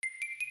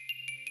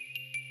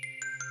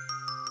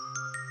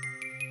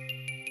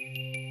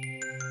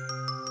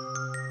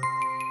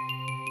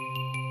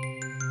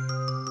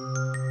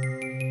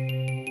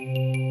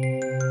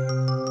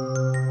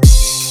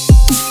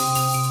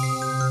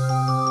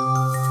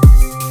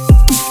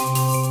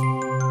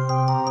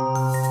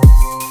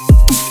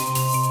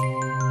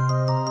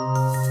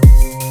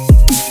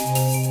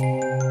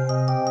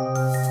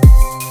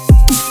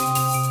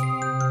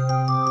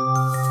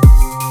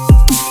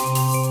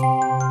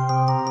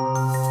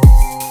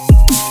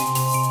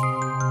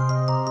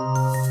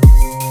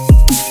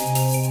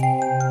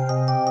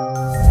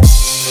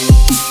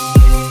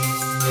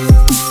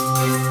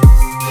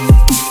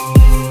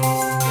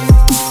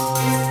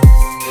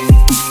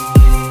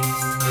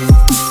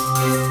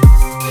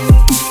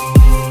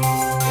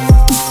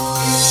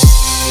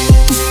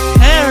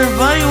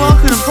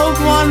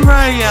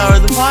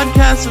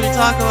podcast where we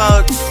talk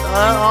about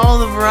all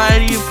the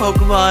variety of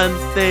Pokemon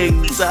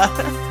things.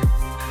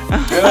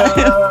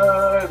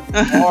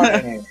 Good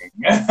morning.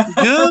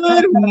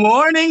 Good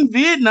morning,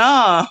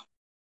 Vietnam.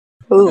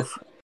 Oof.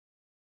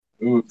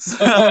 Oops.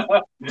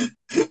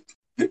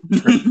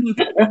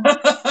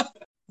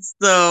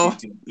 So,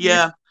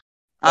 yeah,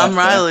 I'm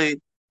Riley,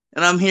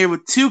 and I'm here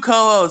with two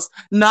co-hosts.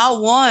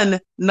 Not one,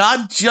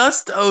 not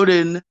just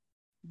Odin,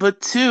 but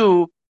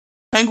two.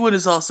 Penguin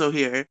is also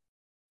here.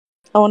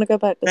 I want to go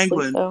back to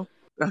Penguin. sleep, though.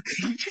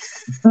 Okay.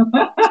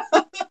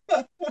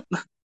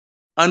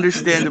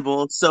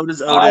 Understandable. So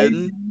does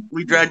Odin.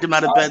 We dragged him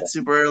out of bed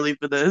super early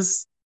for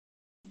this.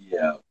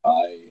 Yeah,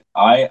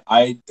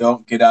 I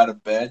don't get out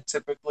of bed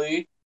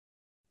typically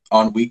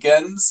on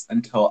weekends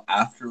until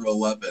after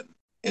 11.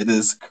 It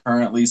is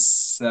currently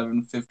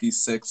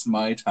 7:56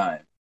 my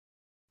time.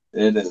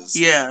 It is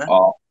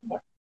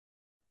awful.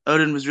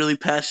 Odin was really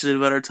passionate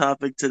about our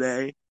topic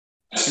today.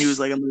 And he was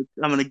like, I'm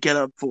gonna get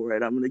up for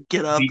it. I'm gonna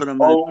get up and I'm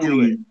gonna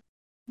do it.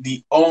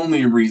 The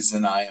only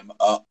reason I am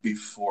up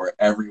before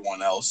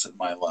everyone else in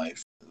my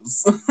life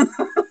is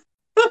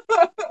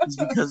It's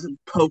because of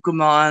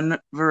Pokemon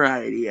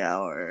Variety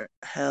Hour.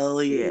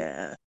 Hell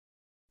yeah.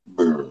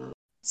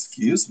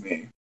 Excuse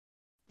me.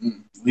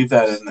 Leave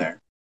that in there.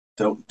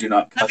 Do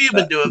not cut that. How have you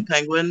been doing,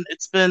 Penguin?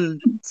 It's been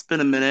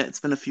a minute. It's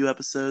been a few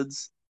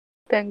episodes.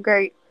 Been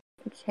great.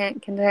 I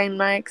can't contain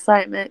my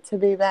excitement to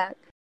be back.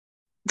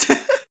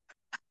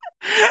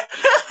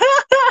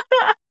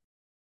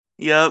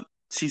 Yep,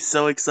 she's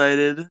so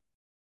excited.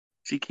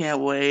 She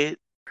can't wait.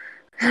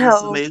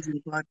 This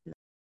amazing podcast.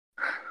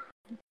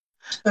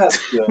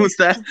 That's good. Was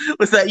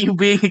that you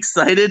being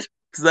excited?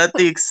 Was that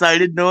the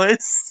excited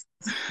noise?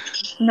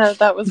 No,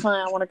 that was when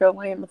I want to go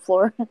lay on the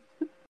floor.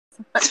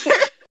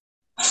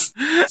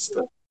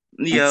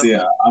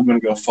 Yeah, I'm gonna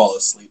go fall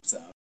asleep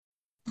now.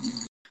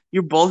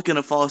 You're both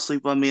gonna fall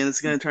asleep on me, and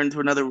it's gonna turn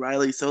into another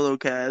Riley solo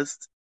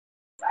cast.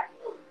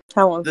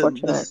 How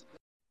unfortunate.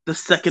 The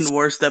second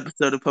worst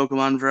episode of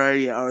Pokemon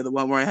Variety Hour, the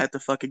one where I had to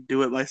fucking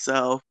do it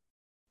myself.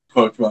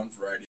 Pokemon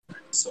Variety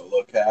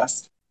solo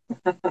cast.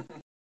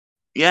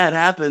 Yeah, it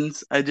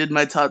happens. I did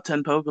my top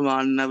 10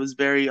 Pokemon, and I was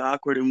very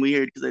awkward and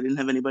weird because I didn't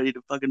have anybody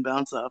to fucking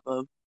bounce off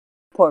of.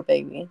 Poor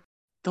baby.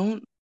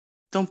 Don't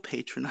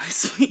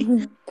patronize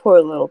me.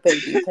 Poor little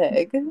baby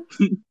pig.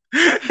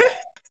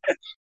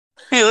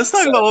 Hey, let's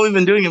talk about what we've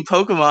been doing in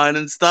Pokemon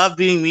and stop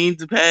being mean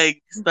to Peg.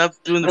 Stop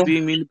doing the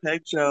being mean to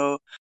Peg show.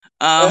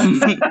 But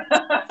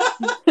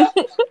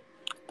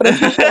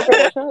it's my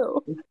favorite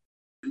show.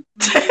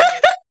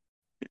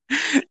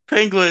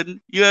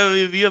 Penguin, you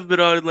have been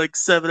on like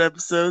 7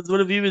 episodes. What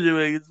have you been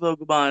doing in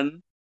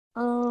Pokemon?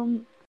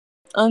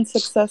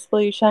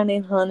 Unsuccessfully shiny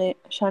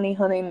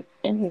hunting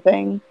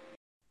anything.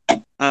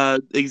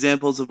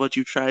 Examples of what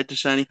you've tried to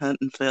shiny hunt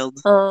and failed.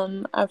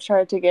 I've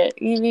tried to get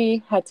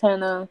Eevee,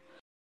 Hatenna,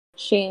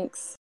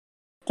 Shinx,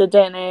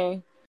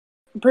 Dedenne.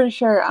 I'm pretty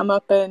sure I'm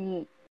up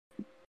in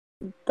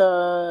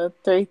the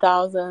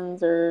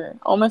 3,000s or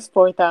almost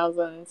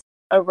 4,000s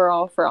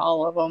overall for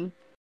all of them.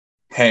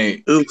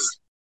 Hey, oops,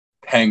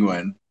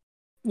 Penguin.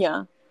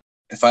 Yeah.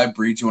 If I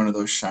breed you one of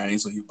those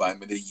shinies, will you buy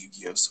me the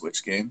Yu-Gi-Oh!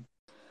 Switch game?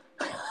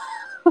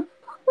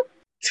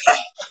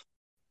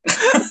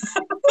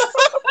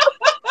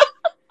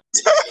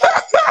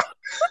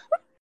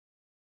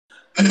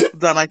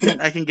 Hold on, I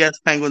can guess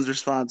Penguin's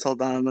response.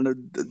 Hold on, I'm gonna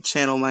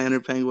channel my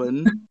inner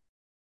Penguin.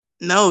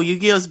 No,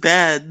 Yu-Gi-Oh's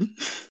bad.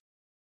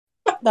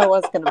 That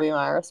was gonna be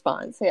my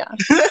response. Yeah.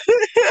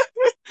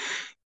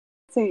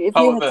 See,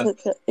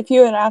 if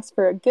you had asked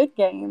for a good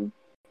game,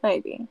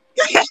 maybe.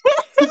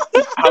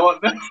 How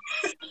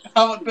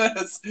about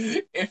this?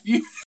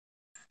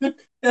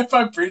 If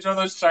I breed one of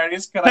those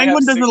shinies, can Penguin I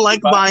have doesn't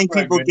like $60 buying for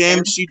a people good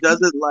games game? she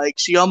doesn't like.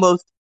 She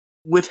almost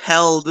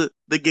withheld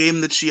the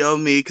game that she owed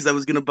me because I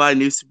was gonna buy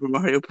New Super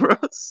Mario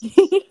Bros.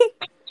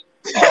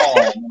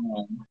 Oh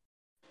man,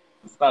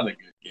 it's not a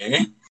good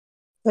game.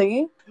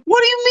 See?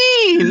 What do you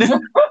mean?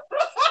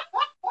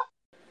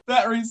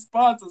 That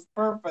response is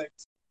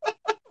perfect.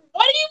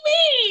 What do you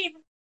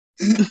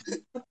mean?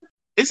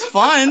 It's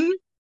fun.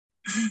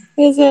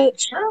 Is it?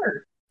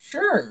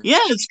 Sure. Yeah,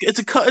 it's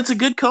a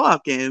good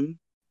co-op game.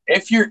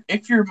 If you're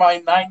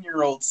my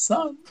 9-year-old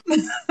son.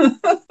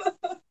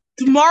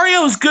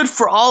 Mario is good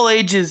for all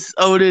ages,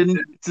 Odin.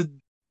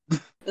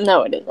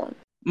 No, it isn't.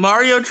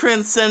 Mario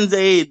transcends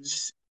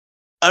age.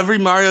 Every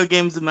Mario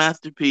game's a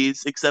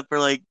masterpiece, except for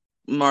like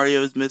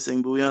Mario is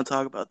missing, but we don't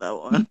talk about that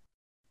one.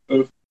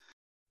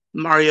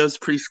 Mario's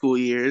preschool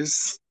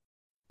years.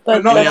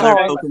 But no,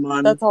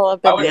 that's all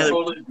I've been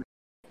doing.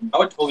 I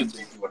would totally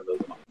breed you one of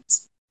those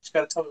ones. Just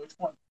gotta tell me which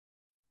one.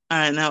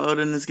 Alright, now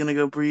Odin is gonna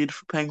go breed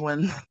for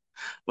Penguin.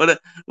 What have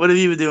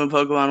you been doing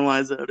Pokemon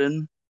wise,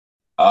 Odin?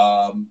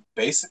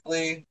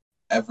 Basically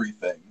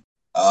everything.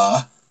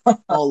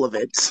 All of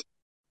it.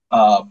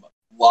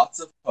 Lots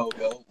of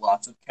Pogo,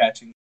 lots of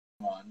catching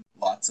Pokemon,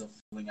 lots of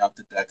filling out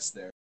the decks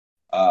there.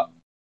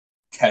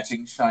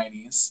 Catching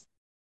shinies.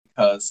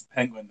 Because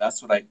Penguin,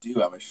 that's what I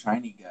do. I'm a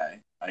shiny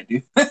guy. I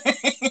do.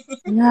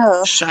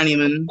 No. Shiny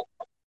man.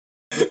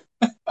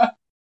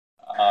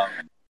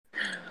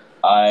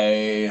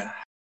 My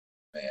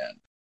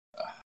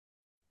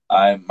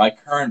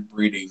current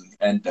breeding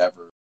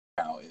endeavor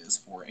now is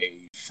for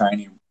a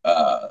shiny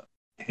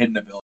hidden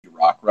ability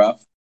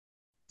Rockruff,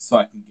 so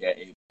I can get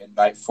a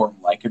Midnight Form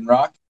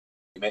Lycanroc,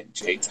 name it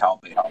J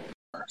Talbot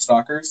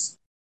Darkstalkers,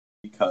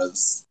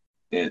 because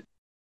it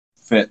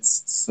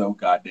fits so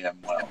goddamn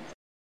well.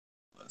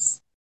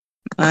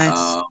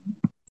 Nice.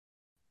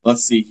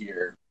 Let's see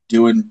here.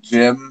 Doing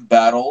gym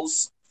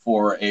battles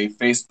for a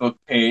Facebook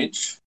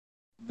page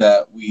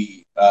that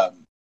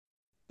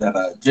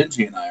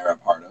Gingy and I are a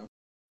part of.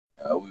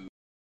 We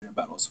gym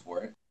battles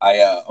for it.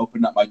 I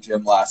opened up my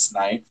gym last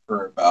night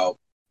for about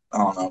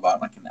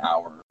like an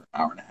hour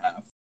and a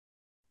half,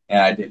 and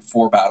I did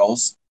 4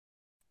 battles.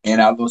 And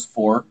out of those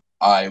 4,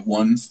 I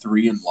won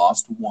 3 and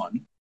lost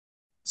 1.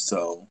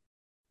 So,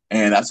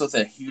 and that's with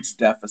a huge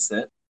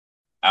deficit.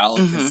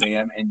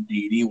 Alakazam and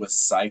Didi with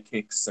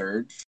Psychic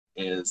Surge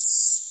is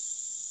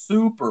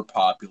super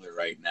popular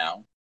right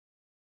now.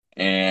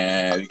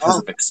 And because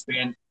of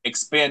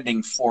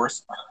expanding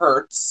force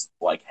hurts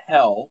like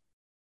hell.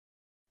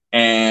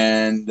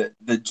 And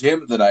the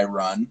gym that I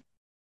run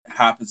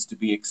happens to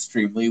be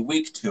extremely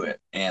weak to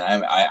it. And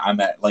I'm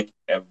at like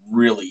a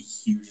really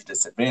huge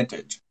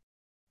disadvantage.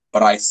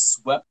 But I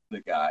swept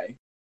the guy,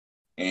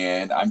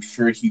 and I'm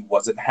sure he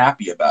wasn't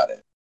happy about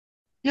it.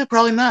 Yeah,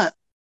 probably not.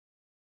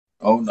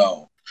 Oh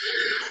no.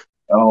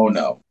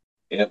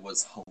 It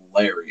was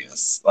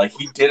hilarious. Like,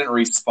 he didn't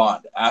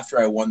respond. After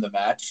I won the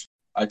match,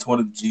 I told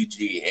him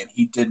GG, and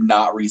he did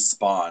not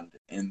respond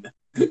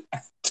to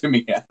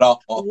me at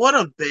all. What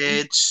a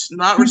bitch.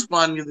 Not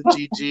responding to the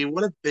GG.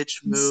 What a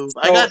bitch move.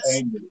 So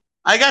angry.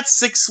 I got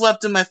 6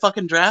 swept in my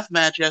fucking draft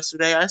match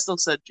yesterday. I still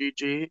said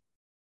GG.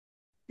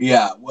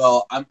 Yeah,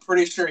 well, I'm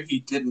pretty sure he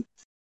didn't.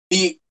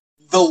 The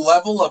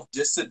level of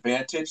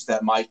disadvantage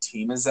that my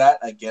team is at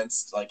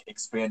against like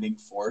expanding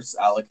force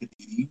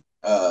Alakadidi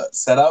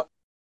setup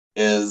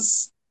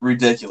is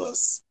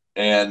ridiculous.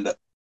 And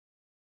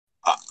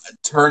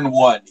turn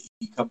 1,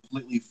 he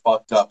completely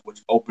fucked up,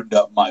 which opened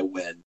up my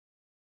win.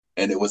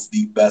 And it was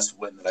the best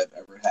win that I've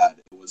ever had.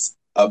 It was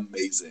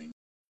amazing.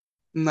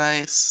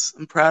 Nice.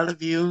 I'm proud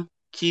of you.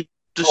 Keep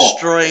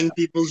destroying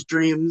people's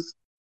dreams.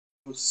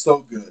 It was so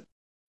good.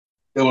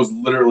 It was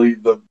literally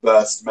the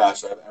best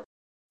match I've ever had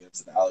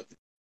against an Alakadidi.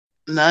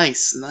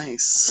 Nice.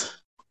 Let's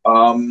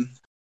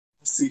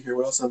see here.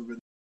 What else have I been?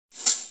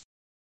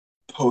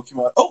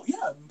 Pokemon. Oh yeah,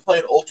 I've been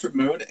playing Ultra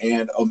Moon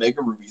and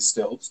Omega Ruby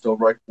still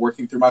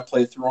working through my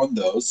playthrough on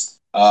those.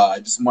 I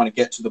just want to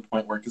get to the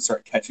point where I can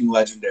start catching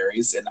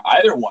legendaries, and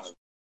either one of them,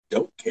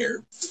 don't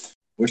care,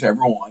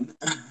 whichever one.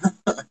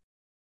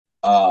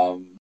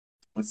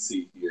 Let's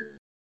see here.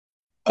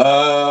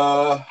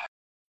 Well,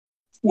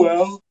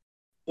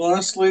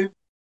 honestly,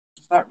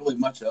 there's not really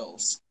much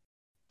else.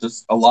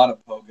 Just a lot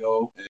of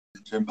Pogo and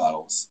gym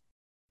battles.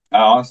 I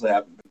honestly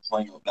haven't been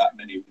playing that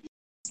many video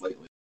games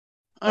lately.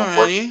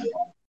 Alrighty.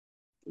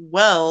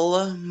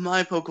 Well,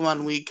 my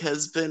Pokemon week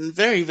has been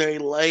very, very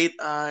light.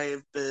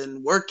 I've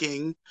been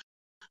working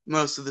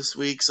most of this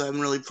week, so I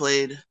haven't really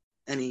played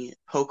any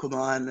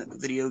Pokemon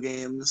video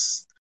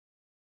games.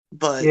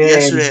 But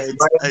yesterday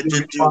I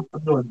did do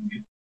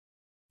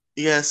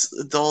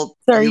adult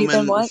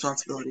human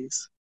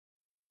responsibilities.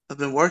 I've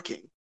been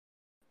working.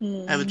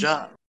 I have a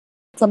job.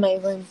 It's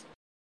amazing.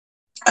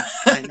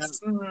 I know.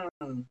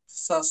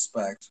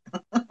 Suspect.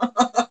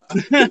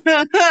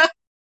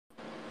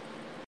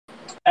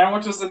 And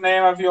what is the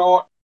name of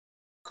your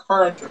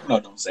current? No,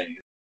 don't say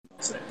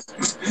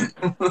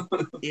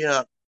it.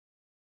 Yeah.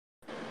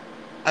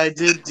 I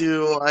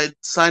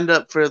signed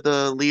up for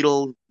the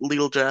Lidl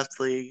Draft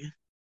League.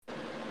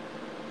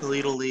 The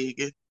Lidl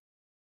League.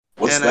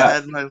 What's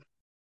that?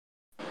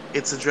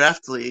 It's a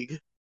draft league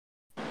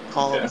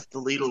called the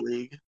Lidl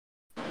League.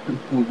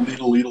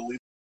 Lidl.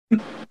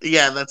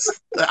 Yeah,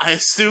 I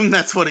assume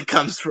that's what it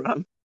comes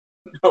from.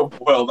 Oh,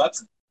 well,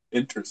 that's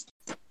interesting.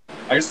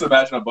 I just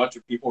imagine a bunch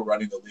of people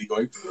running the league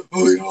going,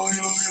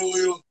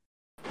 Lidl.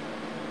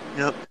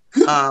 Yep.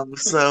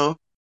 So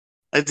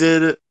I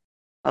did.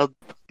 Let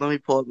me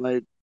pull up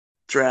my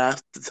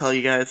draft to tell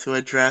you guys who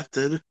I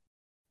drafted.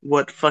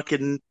 What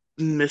fucking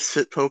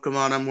misfit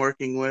Pokemon I'm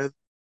working with.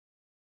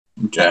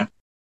 Okay.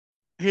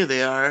 Here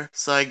they are.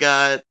 So I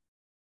got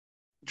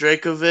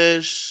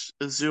Dracovish,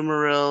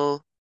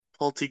 Azumarill,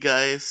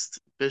 Poltegeist,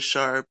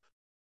 Bisharp,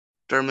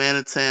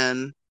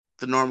 Darmanitan,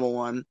 the normal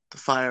one, the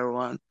fire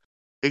one,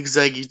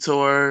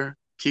 Exeggutor,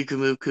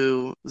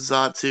 Pyukumuku,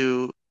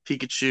 Xatu,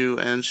 Pikachu,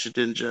 and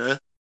Shedinja.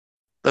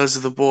 Those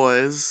are the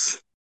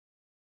boys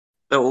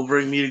that will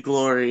bring me to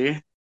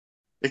glory.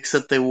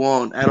 Except they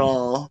won't at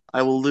all.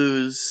 I will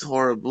lose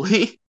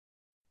horribly.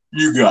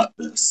 You got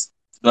this.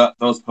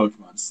 Those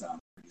Pokemon sound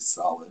pretty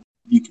solid.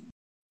 You can.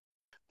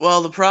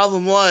 Well, the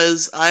problem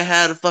was I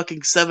had a fucking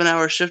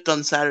 7-hour shift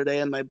on Saturday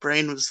and my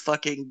brain was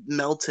fucking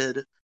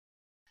melted.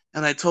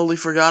 And I totally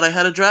forgot I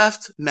had a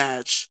draft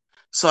match.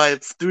 So I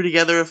threw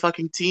together a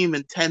fucking team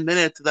in 10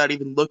 minutes without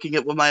even looking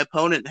at what my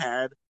opponent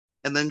had,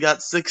 and then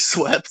got 6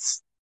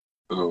 swept.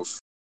 Oof.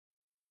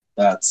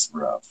 That's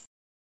rough.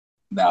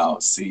 Now,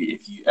 see,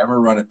 if you ever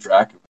run a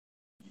Dracovish,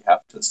 you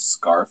have to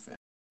scarf it.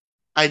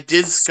 I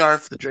did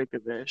scarf the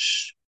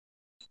Dracovish.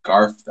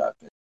 Scarf that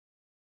thing.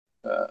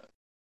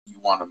 You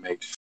want to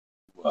make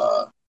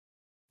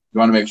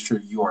sure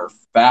you are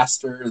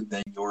faster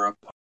than your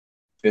opponent.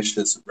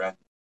 Vicious Rend.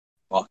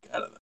 Fuck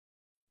out of that.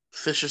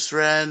 Vicious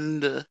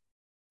Rend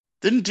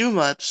didn't do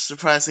much,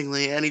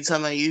 surprisingly.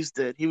 Anytime I used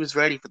it, he was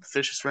ready for the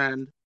Vicious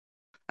Rend.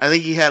 I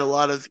think he had a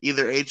lot of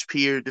either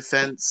HP or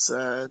defense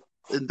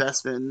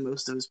investment in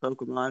most of his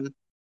Pokemon,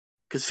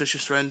 because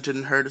Vicious Rend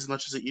didn't hurt as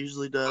much as it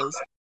usually does.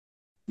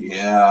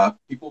 Yeah,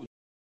 people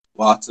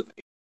lots of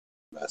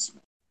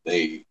investment.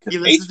 That's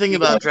the thing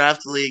about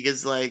Draft League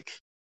is like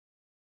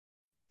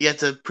you have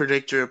to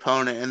predict your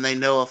opponent, and they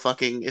know if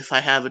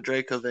I have a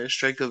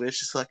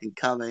Dracovish is fucking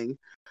coming,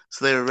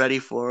 so they were ready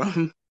for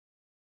him.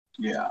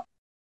 Yeah,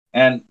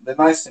 and the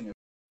nice thing is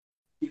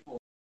people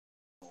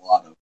have a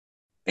lot of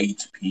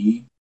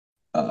HP,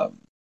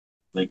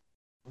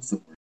 what's the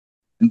word?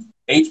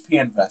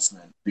 HP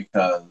investment,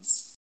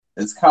 because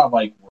it's kind of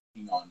like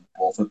working on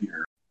both of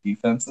your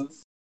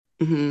defenses.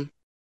 Mm-hmm.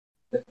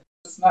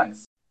 It's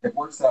nice. It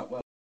works out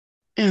well.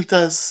 Yeah, it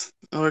does.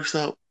 It works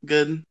out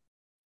good.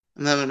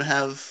 And then I'm gonna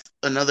have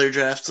another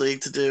Draft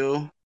League to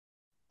do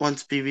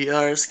once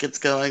BBRs gets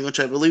going, which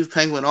I believe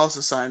Penguin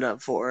also signed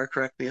up for.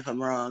 Correct me if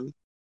I'm wrong.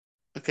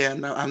 Okay,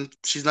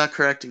 she's not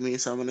correcting me,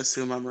 so I'm gonna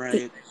assume I'm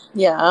right.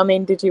 Yeah, I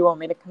mean, did you want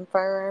me to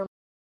confirm?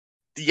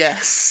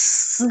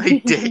 Yes,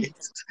 I did.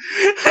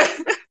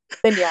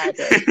 Then yeah, I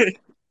did.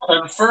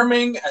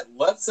 Confirming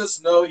lets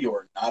us know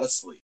you're not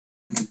asleep.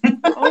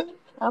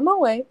 I'm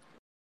awake.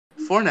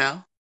 For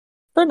now.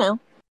 For now.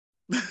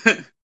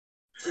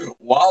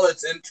 While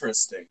it's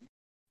interesting,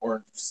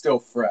 or still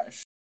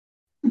fresh.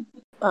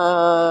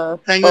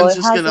 Penguin's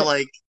just gonna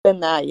like been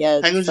that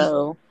yet.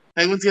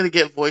 Penguin's gonna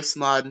get voice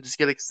mod and just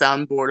get a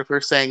soundboard of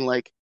her saying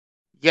like,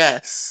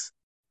 "Yes,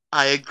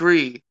 I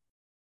agree.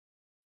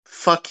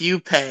 Fuck you,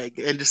 Peg,"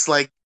 and just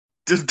like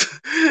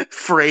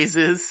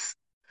phrases,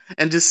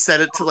 and just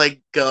set it to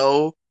like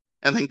go,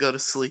 and then go to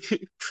sleep.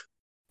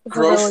 It's a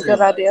really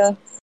good idea.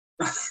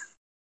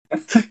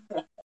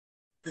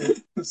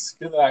 Just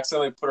gonna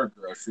accidentally put our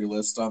grocery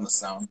list on the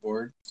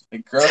soundboard.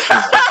 Like grocery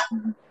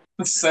list.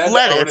 Send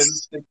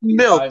lettuce, Odin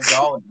milk.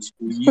 $65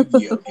 for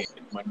Yu-Gi-Oh game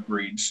when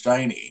green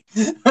shiny.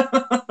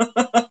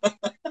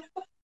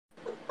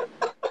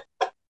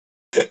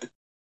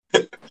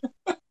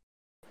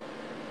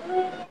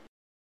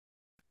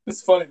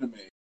 It's funny to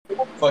me.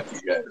 Fuck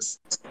you guys.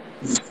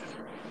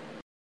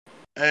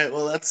 Alright,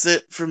 well that's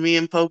it for me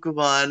and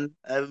Pokemon.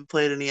 I haven't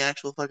played any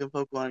actual fucking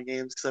Pokemon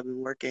games because I've been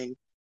working.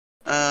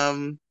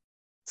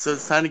 So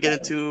it's time to get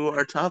into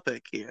our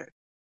topic here.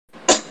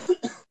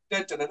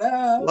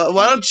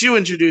 Why don't you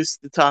introduce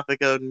the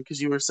topic, Odin?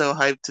 Because you were so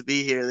hyped to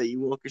be here that you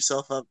woke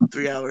yourself up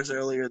 3 hours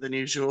earlier than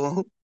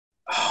usual.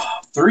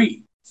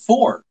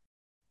 4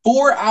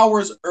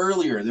 hours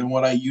earlier than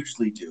what I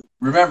usually do.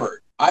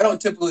 Remember, I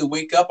don't typically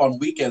wake up on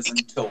weekends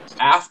until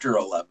after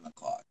 11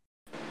 o'clock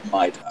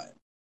my time.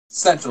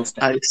 Central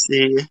Standard. I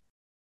see.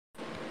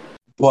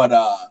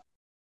 But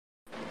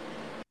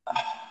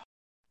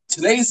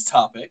today's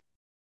topic,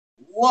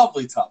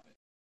 lovely topic.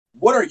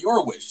 What are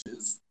your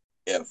wishes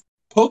if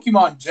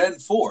Pokemon Gen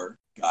 4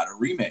 got a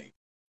remake?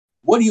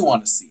 What do you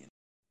want to see in it?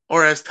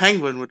 Or as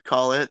Penguin would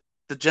call it,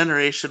 the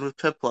generation with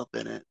Piplup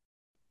in it.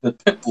 The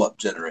Piplup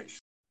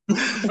generation.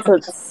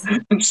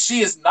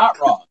 She is not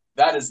wrong.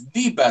 That is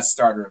the best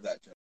starter of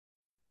that generation.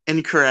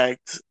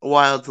 Incorrect.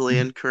 Wildly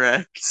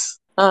incorrect.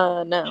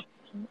 No.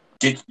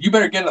 You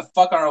better get the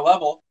fuck on our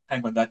level,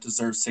 Penguin. That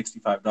deserves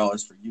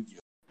 $65 for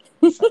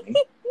Yu-Gi-Oh!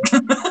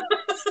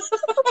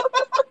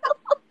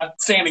 I'm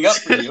standing up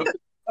for you.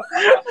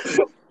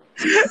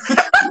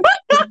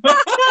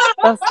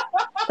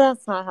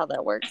 That's not how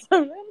that works.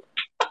 Alright,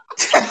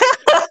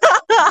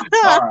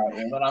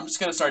 well then I'm just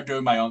gonna start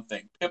doing my own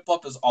thing.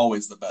 Piplup is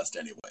always the best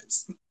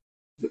anyways.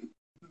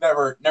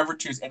 Never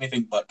choose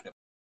anything but Piplup.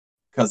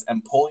 Because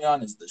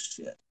Empoleon is the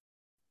shit.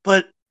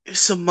 But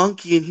it's a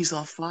monkey and he's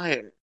on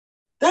fire.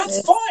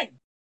 That's fine!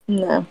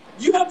 No.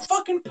 You have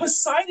fucking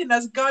Poseidon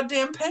as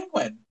goddamn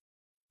Penguin.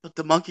 But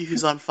the monkey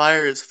who's on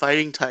fire is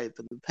fighting type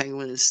and the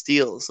penguin is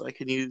steel, so I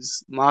can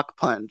use Mach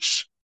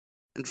Punch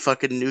and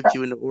fucking nuke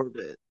you into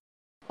orbit.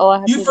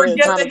 You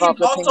forget that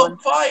he's also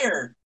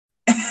fire!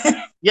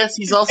 Yes,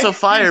 he's also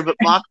fire, but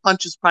Mach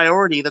Punch is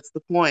priority, that's the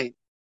point.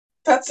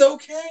 That's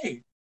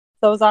okay.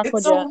 So is Aqua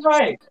It's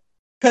alright.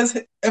 Because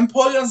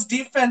Empoleon's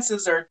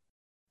defenses are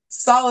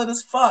solid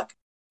as fuck.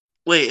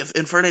 Wait, if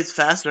Infernate's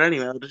faster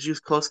anyway, I'll just use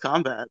close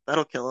combat.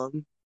 That'll kill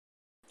him.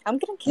 I'm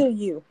gonna kill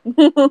you.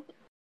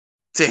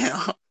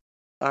 Damn.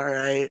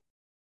 Alright.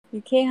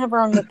 You can't have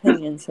wrong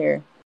opinions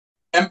here.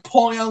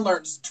 Empoleon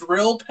learns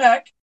Drill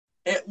Peck.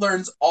 It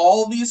learns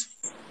all these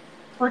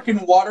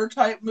freaking water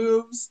type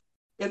moves.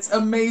 It's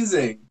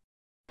amazing.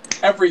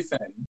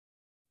 Everything.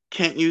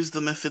 Can't use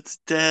them if it's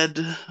dead,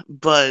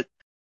 but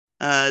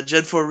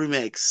Gen 4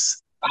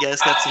 remakes. You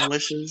guys got some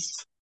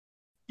wishes?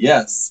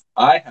 Yes,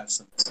 I have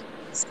some.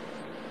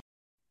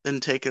 Then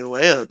take it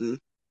away, Odin.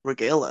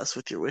 regale us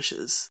with your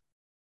wishes.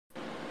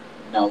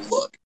 Now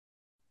look,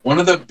 one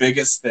of the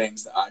biggest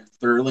things that I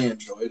thoroughly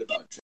enjoyed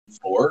about Gen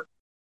 4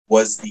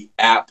 was the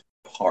app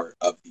part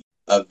of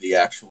the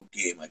actual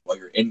game. Like while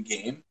you're in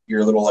game,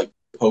 your little like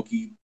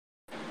pokey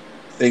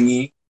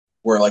thingy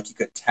where like you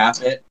could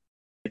tap it,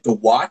 like the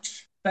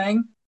watch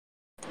thing.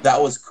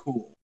 That was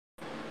cool.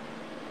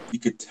 You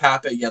could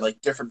tap it. You had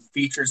like different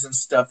features and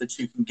stuff that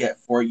you can get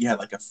for it. You had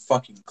like a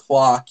fucking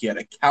clock. You had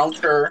a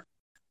counter.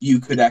 You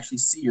could actually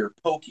see your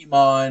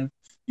Pokemon.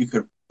 You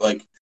could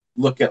like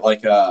look at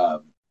like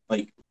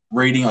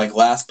rating like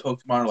last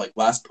Pokemon or like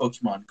last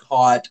Pokemon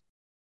caught.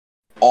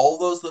 All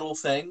those little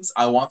things.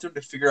 I want them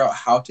to figure out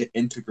how to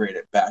integrate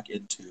it back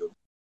into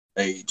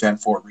a Gen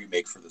 4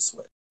 remake for the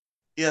Switch.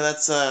 Yeah,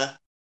 that's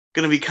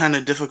gonna be kind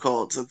of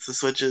difficult since the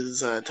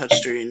Switch's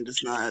touchscreen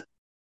does not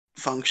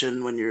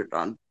function when you're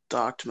on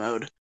docked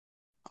mode.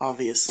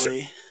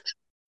 Obviously.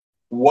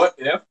 What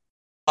if,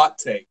 hot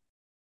take,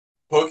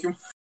 Pokemon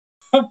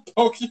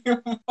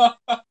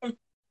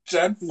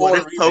Gen 4 What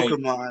if remake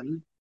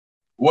Pokemon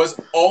was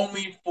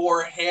only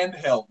for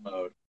handheld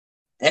mode,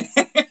 and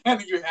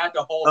you had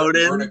to hold it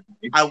Odin,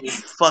 vertically? I will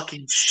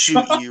fucking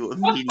shoot you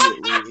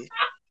immediately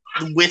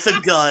with a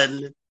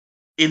gun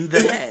in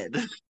the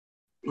head.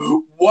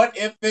 What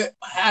if it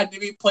had to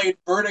be played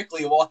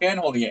vertically while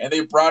handholding it, and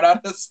they brought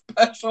out a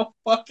special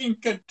fucking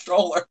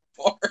controller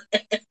for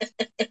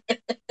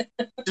it?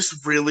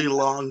 Just really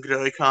long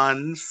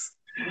Joy-Cons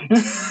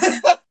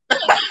that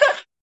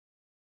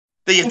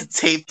you have to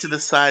tape to the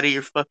side of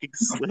your fucking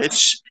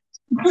Switch.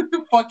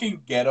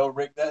 Fucking ghetto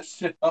rig that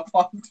shit up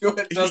onto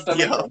it just to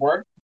make Yo. it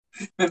work.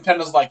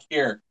 Nintendo's like,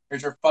 here's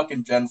your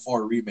fucking Gen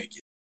 4 remake,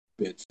 you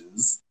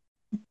bitches.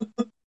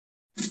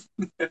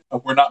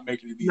 We're not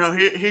making these. No,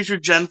 here's your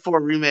Gen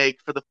 4 remake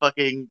for the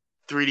fucking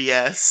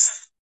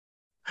 3DS.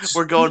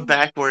 We're going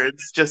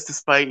backwards just to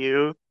spite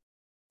you.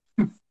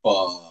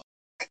 Fuck.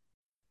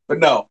 But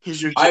no,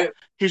 Here's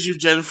your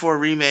Gen 4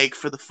 remake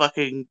for the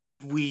fucking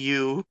Wii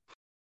U.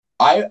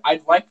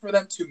 I'd like for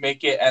them to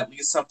make it at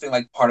least something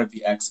like part of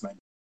the X menu,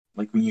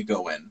 like when you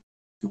go in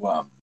to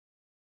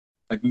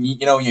like when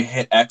when you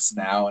hit X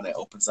now and it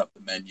opens up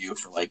the menu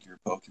for like your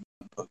Pokemon,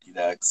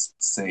 Pokédex,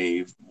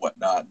 save,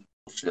 whatnot, and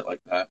shit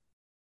like that.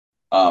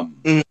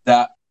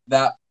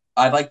 That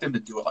I'd like them to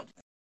do it like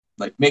that,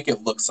 like make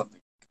it look something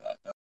like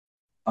that.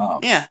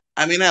 Yeah,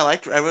 I mean, I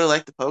really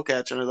like the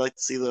Poketch, and I'd like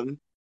to see them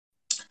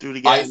do it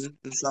again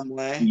in some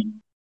way.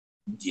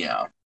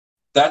 Yeah,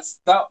 that's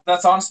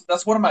honestly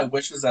that's one of my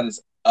wishes. That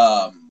is,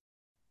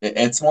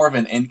 it's more of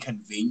an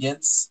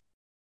inconvenience.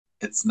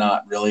 It's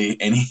not really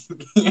any.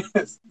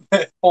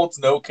 It holds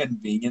no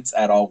convenience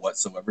at all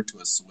whatsoever to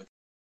a Switch.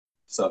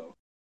 So,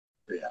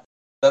 yeah,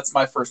 that's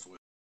my first wish.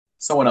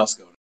 Someone else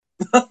go.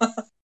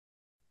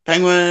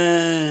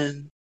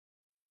 Penguin.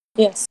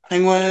 Yes.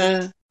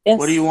 Penguin. Yes.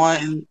 What do you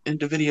want in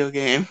the video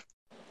game?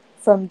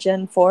 From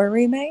Gen 4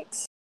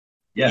 remakes?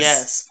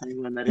 Yes,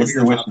 Penguin. That What is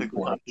are the your topic wishes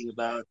we're for? talking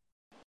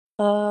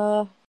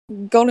about.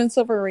 Gold and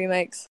Silver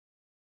remakes.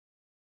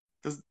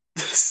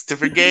 This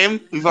different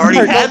game. We've already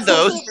Heart had Gold, Soul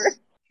those. Silver.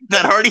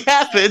 That already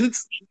happened.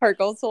 Heart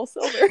Gold, Soul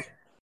Silver.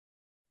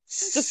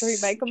 Just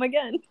remake them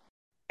again.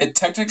 It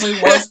technically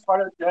was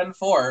part of Gen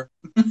 4.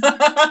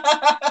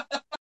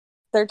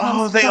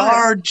 Oh, they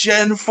are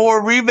Gen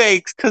 4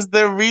 remakes because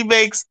they're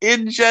remakes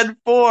in Gen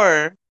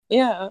 4.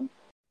 Yeah.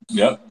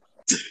 Yep.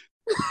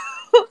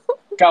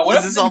 God, what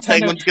Is if this all Nintendo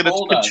Penguin's going to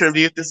told us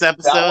contribute this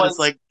episode? was- It's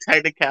like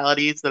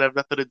technicalities that have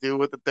nothing to do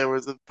with it. There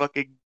was a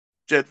fucking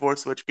Gen 4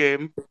 Switch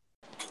game.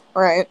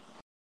 Right.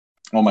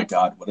 Oh my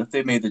god, what if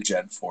they made the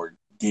Gen 4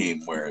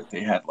 game where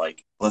they had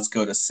like, let's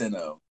go to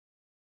Sinnoh.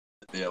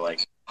 They're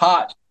like,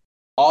 hot.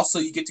 Also,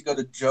 you get to go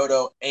to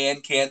Johto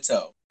and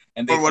Kanto.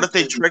 And Or what if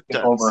they tricked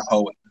us? over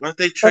Hoenn. What if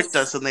they tricked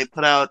us and they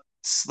put out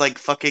like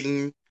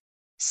fucking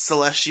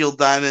Celestial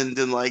Diamond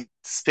and like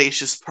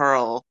Spacious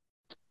Pearl,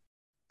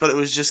 but it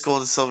was just Gold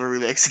and Silver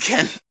remakes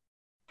again?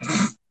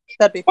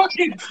 That'd be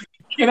fucking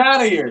get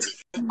out of here.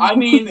 I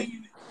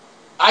mean,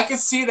 I can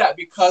see that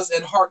because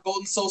in Heart Gold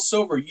and Soul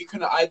Silver, you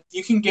can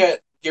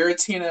get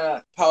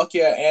Giratina,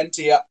 Palkia, and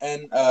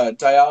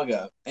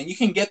Dialga, and you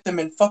can get them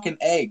in fucking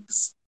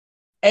eggs.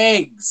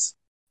 Eggs.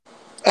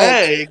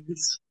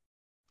 Eggs.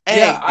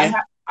 Yeah, I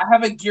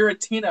have a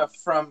Giratina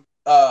from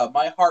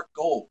my Heart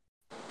Gold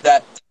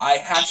that I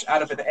hatched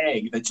out of an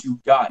egg that you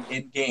got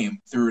in game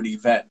through an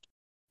event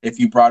if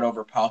you brought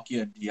over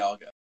Palkia and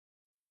Dialga.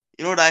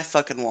 You know what I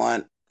fucking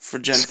want for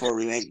Gen 4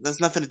 remake? There's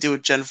nothing to do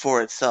with Gen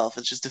 4 itself.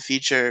 It's just a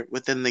feature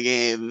within the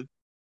game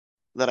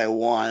that I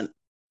want.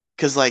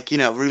 Because, like,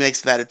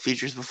 remakes have added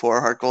features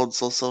before. Heart Gold,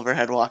 Soul Silver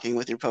had walking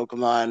with your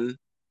Pokemon.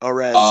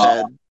 ORES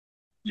had...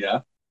 Yeah.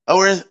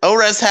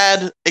 ORES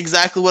had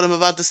exactly what I'm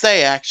about to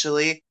say,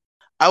 actually.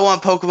 I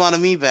want Pokemon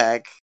and me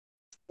back.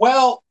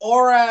 Well,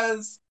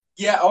 ORES...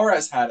 Yeah,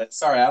 ORES had it.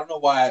 Sorry, I don't know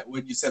why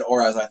when you said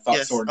ORES, I thought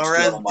Yes, Sword and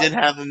ORES Shield. did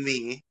have a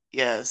me.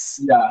 Yes.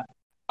 Yeah.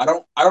 I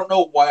don't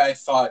know why I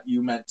thought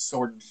you meant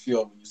Sword and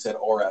Shield when you said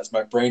ORES.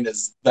 My brain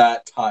is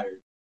that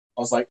tired.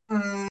 I was like,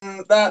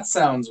 that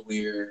sounds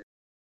weird.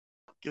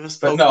 Give us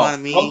But Pokemon no,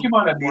 and me.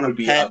 Pokemon and I me want would to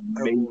be pet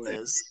our amazing.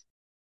 boys.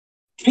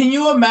 Can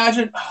you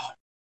imagine? Oh,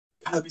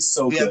 that'd be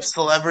so We good. have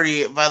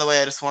celebrity. By the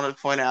way, I just wanted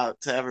to point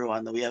out to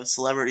everyone that we have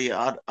celebrity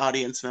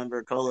audience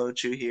member Kolo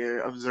Chu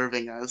here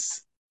observing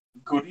us.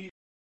 Good evening,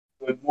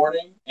 good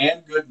morning,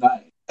 and good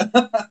night.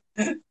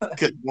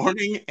 Good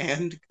morning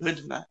and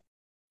good night.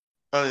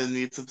 Oh, it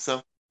needs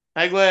himself.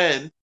 Hi,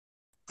 Gwen.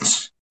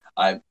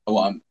 I'm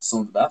still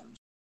in the bathroom.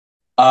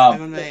 Hi,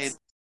 Gwen Maid.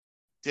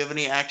 Do you have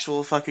any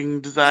actual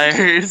fucking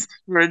desires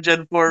for a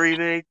Gen 4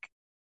 remake?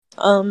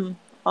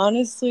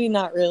 Honestly,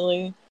 not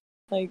really.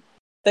 Like,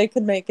 they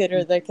could make it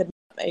or they could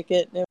not make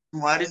it.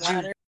 Why did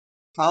you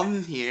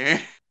come here?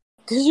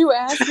 Because you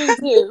asked me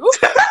to.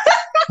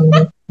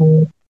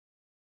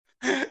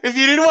 If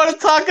you didn't want to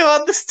talk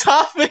about this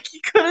topic, you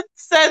could have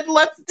said,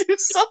 let's do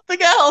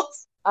something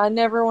else. I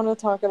never want to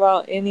talk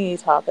about any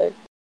topic.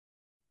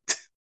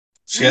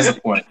 She has a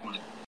point.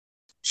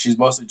 She's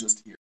mostly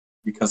just here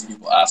because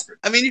people ask her.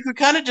 I mean, you could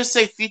kind of just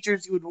say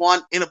features you would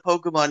want in a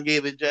Pokemon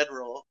game in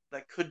general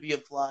that could be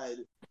applied.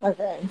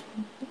 Okay.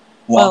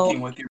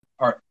 Walking with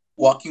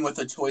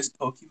a choice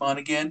Pokemon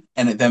again,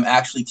 and them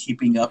actually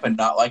keeping up and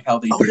not like how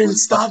they do. Odin,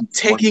 stop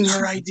taking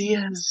her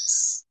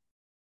ideas.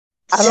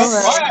 I don't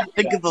know.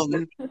 Think of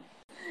them.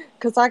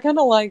 Because I kind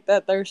of like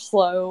that they're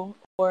slow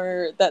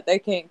or that they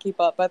can't keep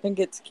up. I think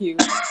it's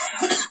cute.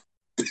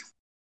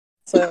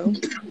 So.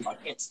 I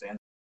can't stand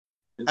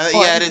it.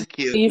 Yeah, it is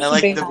cute. I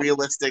like the nice.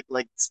 realistic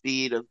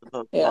speed of the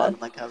Pokemon,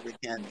 like how they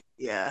can.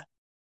 Yeah.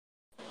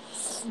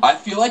 I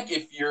feel like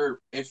if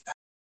it's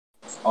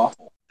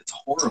awful, it's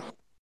horrible.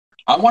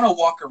 I want to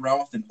walk around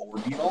with an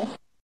Orbeetle,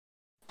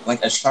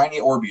 like a shiny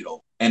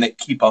Orbeetle, and it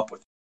keep up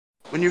with.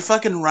 When you're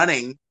fucking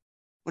running,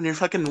 when you're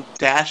fucking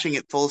dashing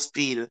at full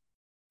speed,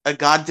 a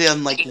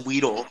goddamn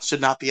Weedle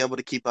should not be able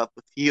to keep up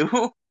with you.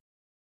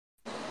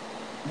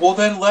 Well,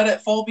 then let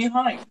it fall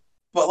behind.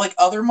 But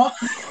other mon,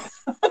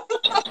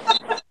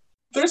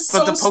 they're so.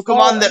 But the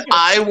Pokemon that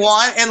I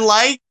want and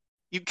like,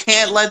 you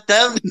can't let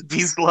them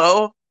be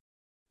slow.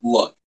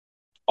 Look,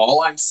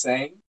 all I'm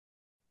saying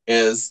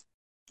is,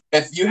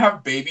 if you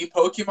have baby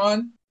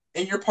Pokemon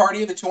in your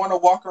party that you want to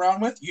walk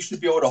around with, you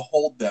should be able to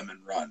hold them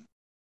and run.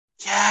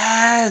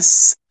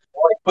 Yes.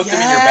 Or put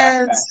them in your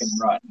backpack and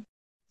run.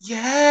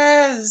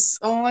 Yes.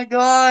 Oh my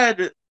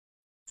god.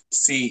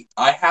 See,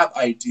 I have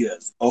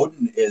ideas.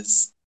 Odin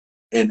is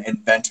an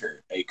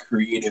inventor, a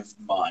creative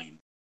mind.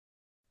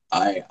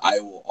 I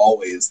will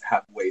always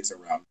have ways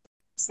around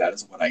things. That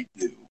is what I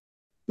do.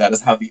 That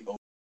is how the Odin.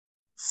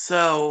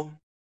 So,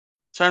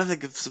 trying to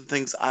think of some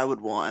things I would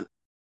want.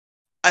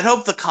 I'd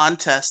hope the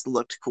contest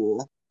looked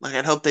cool.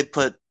 I'd hope they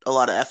put a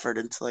lot of effort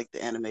into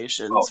the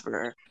animations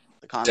for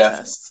the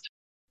contest.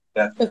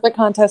 Definitely. If the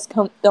contests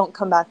don't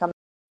come back,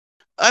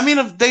 I mean,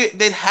 if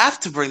they'd have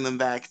to bring them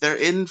back. They're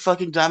in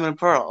fucking Diamond and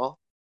Pearl.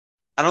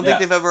 I don't think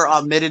they've ever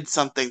omitted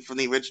something from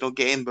the original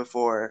game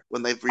before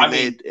when they've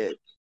remade it.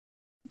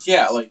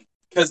 Yeah,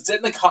 because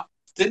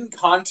didn't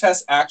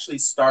contest actually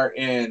start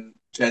in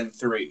Gen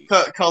 3?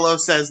 Kolo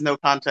says no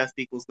contest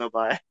equals no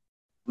buy.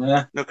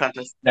 No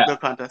contest. Yeah. No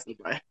contest, no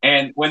buy.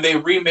 And when they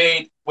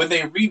remade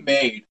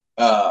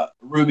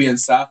Ruby and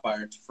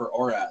Sapphire for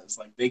ORAS,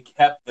 they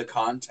kept the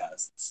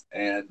contests,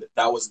 and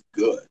that was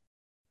good.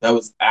 That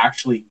was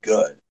actually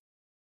good.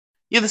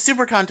 Yeah, the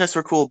Super contests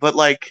were cool, but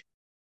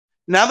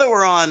now that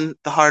we're on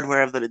the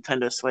hardware of the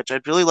Nintendo Switch,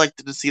 I'd really like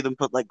to see them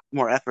put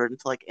more effort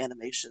into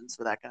animations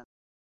for that kind of.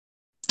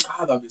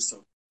 God, that'd be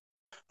so.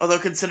 Although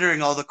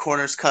considering all the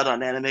corners cut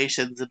on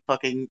animations and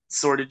fucking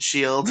Sword and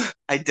Shield,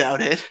 I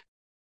doubt it.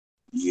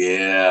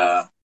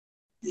 Yeah.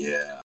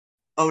 Yeah.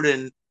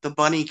 Odin, the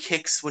bunny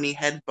kicks when he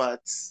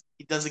headbutts.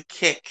 He does a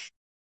kick.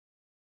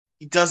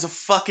 He does a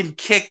fucking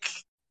kick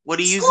when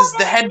he uses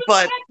the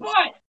headbutt.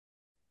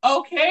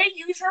 Okay,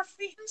 use your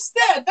feet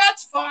instead.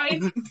 That's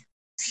fine.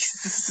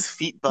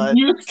 Feet butt.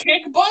 Use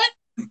kick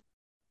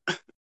butt.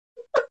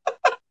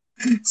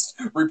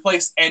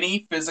 Replace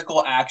any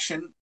physical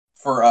action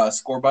for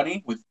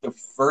Scorbunny with the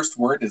first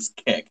word is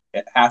kick.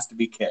 It has to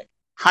be kick.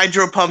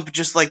 Hydro Pump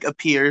just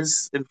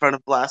appears in front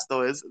of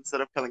Blastoise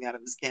instead of coming out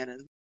of his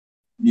cannon.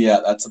 Yeah,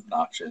 that's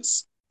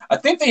obnoxious. I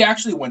think they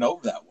actually went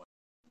over that one.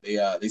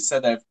 They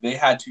said that if they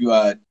had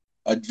to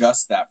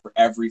adjust that for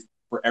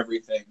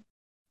everything,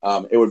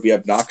 it would be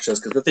obnoxious,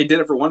 because if they did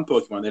it for one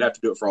Pokemon, they'd have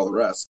to do it for all the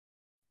rest.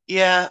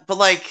 Yeah, but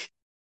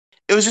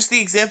it was just the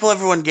example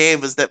everyone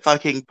gave was that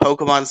fucking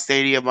Pokemon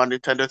Stadium on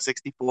Nintendo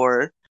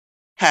 64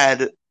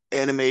 had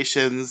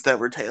animations that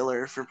were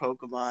tailored for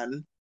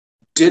Pokemon.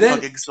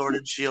 Fucking Sword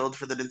and Shield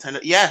for the Nintendo.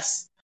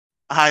 Yes.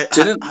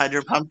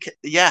 Hydro Pump.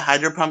 Yeah,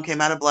 Hydro Pump came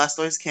out of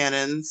Blastoise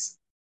cannons.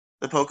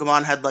 The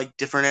Pokemon had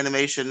different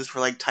animations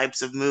for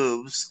types of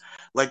moves.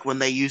 When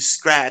they used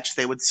Scratch,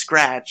 they would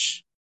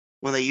scratch.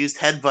 When they used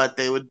Headbutt,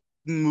 they would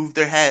move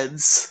their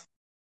heads.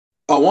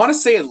 I want to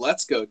say in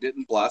Let's Go,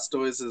 didn't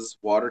Blastoise's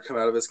water come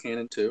out of his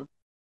cannon too?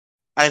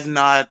 I've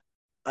not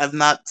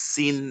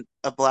seen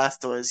a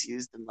Blastoise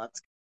used in Let's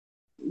Go.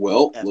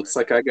 Well, looks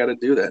like I got to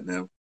do that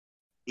now.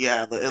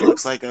 Yeah, it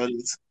looks like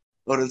Odin's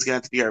gonna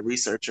have to be our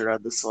researcher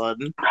on this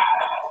one.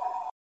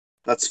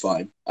 That's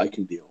fine. I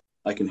can deal.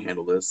 I can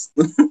handle this.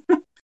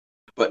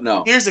 But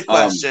no. Here's a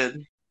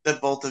question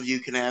that both of you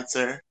can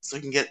answer, so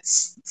we can get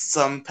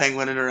some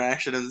penguin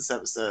interaction in this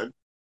episode.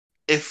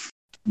 If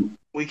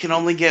we can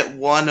only get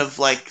one of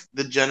like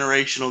the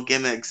generational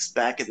gimmicks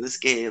back in this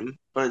game,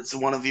 but it's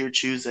one of your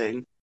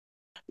choosing,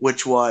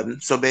 which one?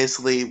 So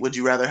basically, would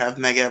you rather have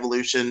Mega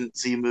Evolution,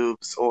 Z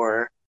moves,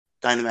 or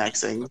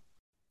Dynamaxing?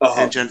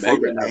 And Gen 4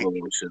 Mega remake.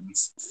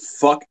 Evolutions.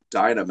 Fuck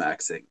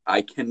Dynamaxing.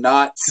 I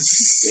cannot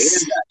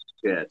stand that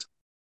shit.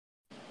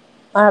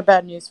 I have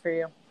bad news for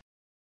you.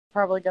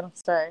 Probably gonna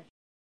stay.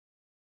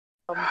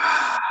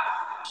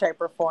 Shape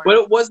or form. But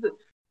it wasn't.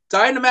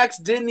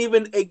 Dynamax didn't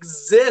even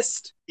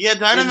exist. Yeah,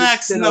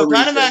 Dynamax. in the No, Sinnoh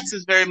region. Dynamax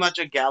is very much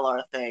a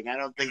Galar thing. I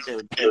don't think they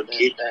would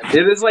keep that.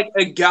 It is like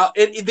a Gal.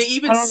 They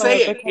even I don't know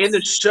say what it they in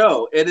the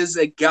show. It is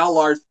a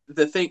Galar.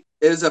 The thing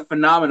is a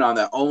phenomenon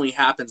that only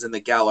happens in the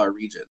Galar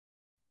region.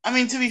 I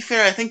mean, to be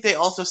fair, I think they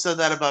also said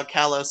that about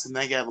Kalos and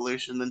Mega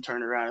Evolution, then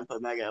turned around and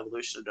put Mega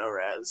Evolution to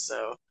Doraz.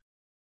 So,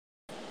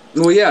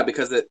 Well, yeah,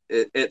 because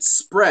it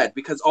spread.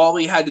 Because all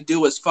he had to do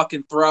was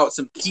fucking throw out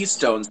some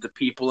keystones to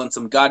people and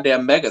some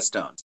goddamn mega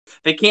stones.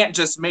 They can't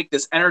just make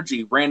this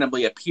energy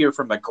randomly appear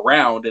from the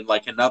ground in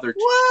like another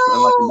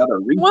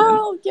region.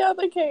 Well, yeah,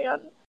 they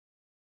can.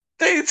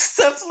 They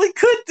definitely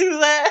could do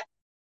that.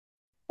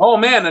 Oh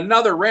man,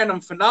 another random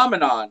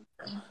phenomenon.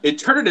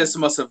 Eternatus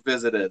must have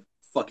visited.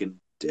 Fucking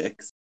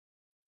dicks.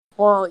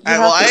 Well, you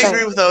Well, I have to agree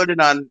think. with Odin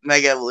on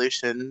Mega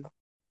Evolution.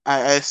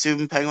 I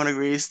assume Penguin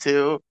agrees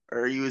too.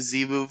 Or are you a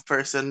Z move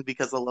person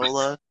because of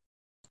Lola?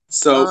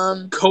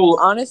 So,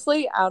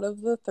 Honestly, out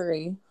of the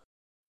three,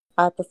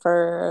 I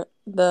prefer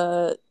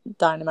the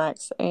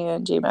Dynamax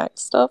and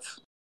G-Max stuff.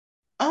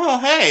 Oh,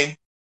 hey.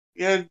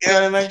 You're a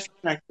Dynamax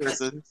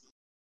person.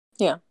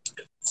 Yeah.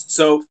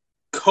 So,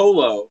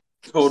 Colo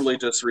totally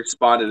just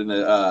responded in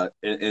the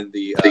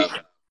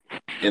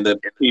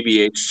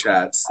PBH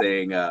chat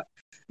saying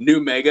new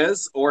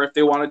megas, or if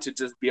they wanted to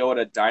just be able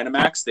to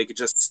Dynamax, they could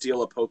just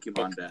steal a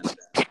Pokemon den.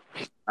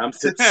 I'm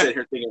sitting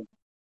here thinking,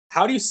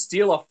 how do you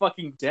steal a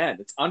fucking den?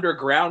 It's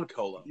underground,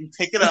 Colo. You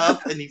pick it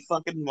up and you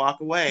fucking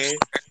walk away.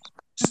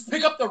 Just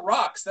pick up the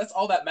rocks. That's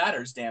all that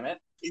matters, damn it.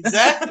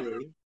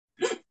 Exactly.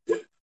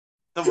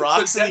 The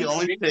rocks The are the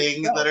only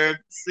thing that are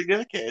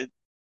significant.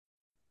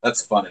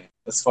 That's funny.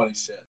 That's funny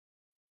shit.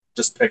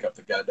 Just pick up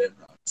the goddamn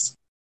rocks.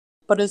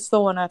 But it's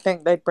the one I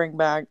think they'd bring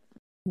back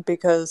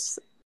because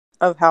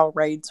of how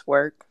raids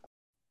work.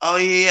 Oh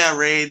yeah,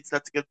 raids.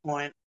 That's a good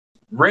point.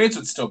 Raids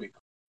would still be cool.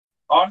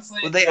 Honestly,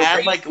 would they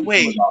add like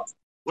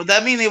would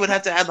that mean they would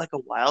have to add like a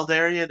wild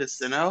area to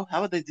Sinnoh? How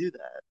would they do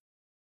that?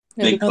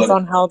 It depends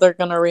on how they're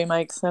gonna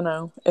remake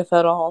Sinnoh, if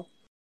at all.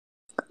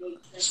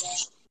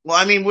 Well,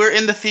 I mean, we're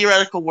in the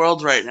theoretical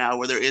world right now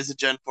where there is a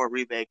Gen 4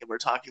 remake, and we're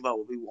talking about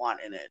what we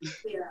want in it.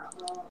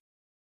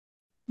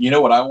 You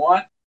know what I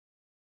want?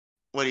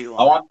 What do you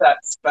want? I want that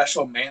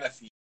special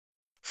Manaphy.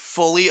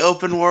 Fully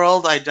open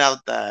world? I doubt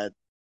that.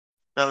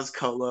 That was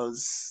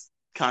Colo's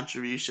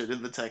contribution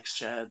in the text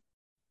chat.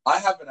 I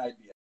have an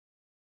idea.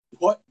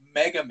 Put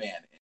Mega Man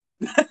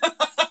in.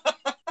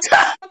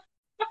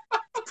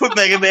 Put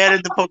Mega Man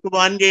in the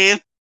Pokemon game?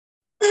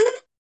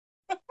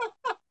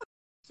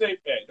 Hey,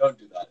 don't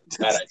do that.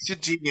 It's a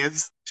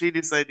genius.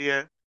 Genius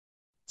idea.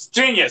 It's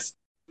genius.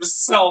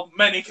 Just sell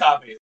many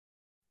copies.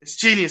 It's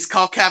genius.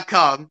 Call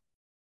Capcom.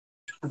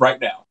 Right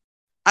now.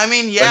 I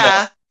mean,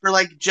 yeah, for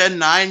like Gen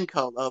 9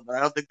 Colo, but I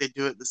don't think they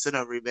do it in the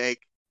Sinnoh remake.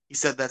 He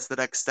said that's the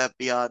next step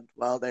beyond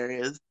Wild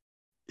Areas,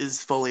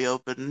 is fully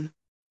open.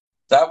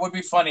 That would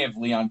be funny if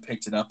Leon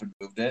picked it up and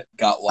moved it,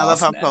 got lost. I love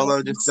how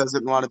Colo just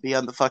doesn't want to be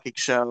on the fucking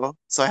show,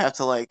 so I have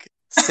to like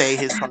say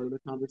his part of the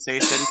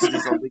conversation because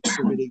he's only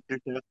contributing through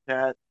the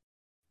chat.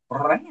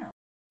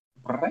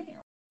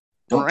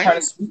 Don't try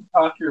to sweet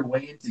talk your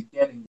way into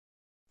getting,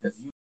 because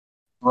you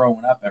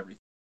throwing up everything.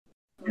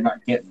 You're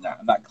not getting that.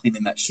 I'm not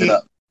cleaning that shit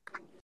up.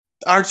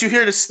 Aren't you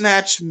here to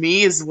snatch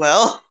me as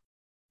well?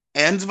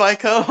 And my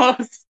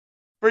co-host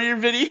for your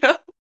video?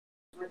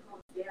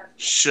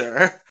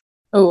 Sure.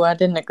 Oh, I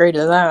didn't agree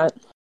to that.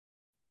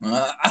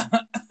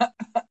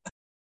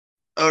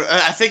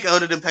 I think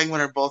Odin and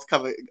Penguin are both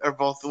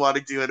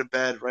wanting to go to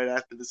bed right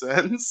after this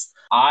ends.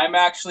 I'm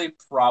actually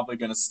probably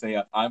gonna stay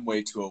up. I'm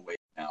way too awake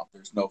now.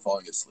 There's no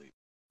falling asleep.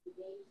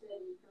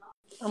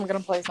 I'm gonna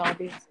play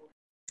zombies.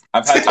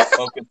 I've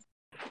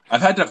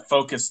had to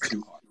focus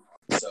too hard.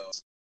 So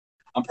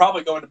I'm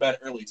probably going to bed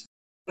early too.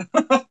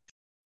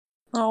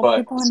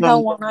 People in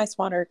hell want ice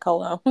water,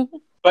 Colo.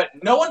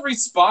 But no one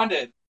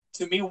responded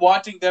to me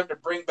wanting them to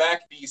bring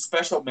back the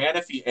special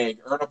Manaphy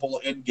egg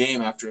earnable in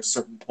game after a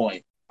certain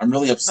point. I'm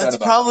really upset about that.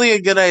 That's probably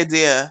a good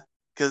idea,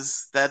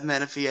 because that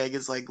Manaphy egg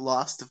is like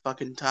lost to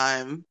fucking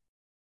time.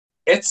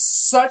 It's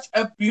such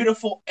a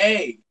beautiful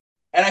egg.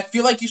 And I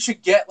feel like you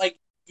should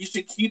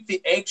keep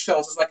the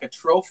eggshells as like a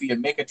trophy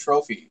and make a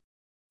trophy.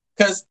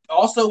 Because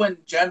also in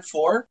Gen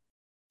 4,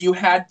 you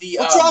had the...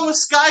 What's wrong with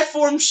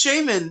Skyform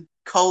Shaman,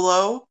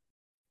 Colo?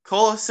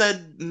 Colo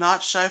said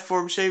not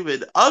Skyform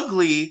Shaman.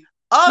 Ugly!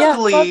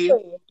 Yeah,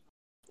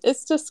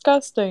 it's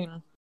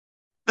disgusting.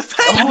 The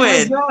Oh my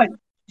penguin! god!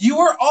 You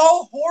are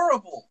all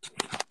horrible!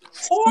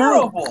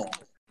 Horrible!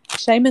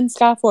 Shaman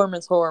Skyform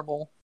is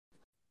horrible.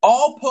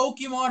 All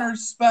Pokemon are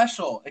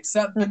special,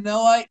 except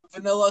Vanillite,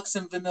 Vanillux,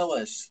 and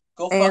Vanillish.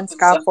 Go fuck And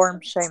themselves.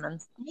 Skyform Shaman.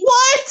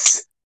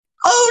 What?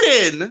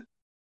 Odin!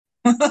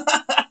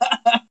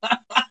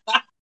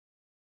 The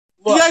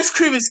Look, ice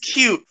cream is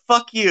cute.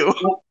 Fuck you.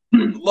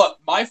 look,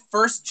 my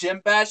first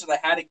gym badge that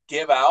I had to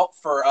give out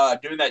for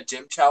doing that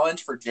gym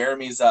challenge for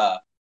Jeremy's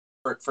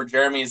for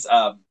Jeremy's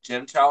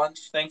gym challenge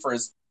thing for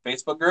his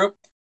Facebook group.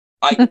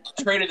 I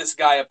traded this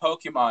guy a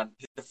Pokemon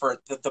for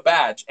the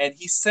badge, and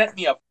he sent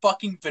me a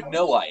fucking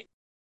Vanillite.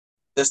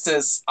 This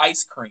is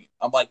ice cream.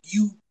 I'm like,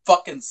 you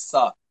fucking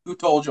suck. Who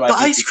told you I The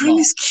hate ice cream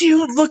Pokemon? is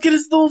cute. Look at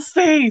his little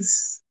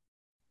face.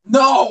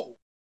 No!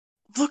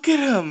 Look at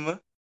him.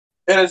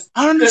 It is.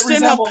 I don't It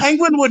understand how resembles-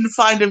 Penguin wouldn't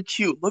find him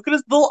cute. Look at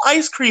his little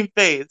ice cream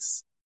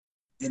face.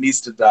 It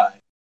needs to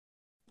die.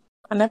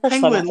 I never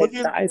Penguin, said I look hate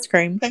at- the ice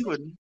cream.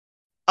 Penguin.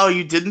 Oh,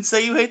 you didn't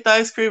say you hate the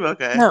ice cream?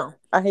 Okay. No,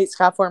 I hate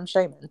Skyform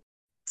Shaman.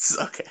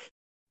 Okay.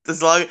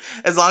 As long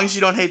as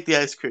you don't hate the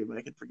ice cream,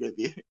 I can forgive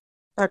you.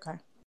 Okay.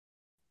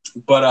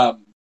 But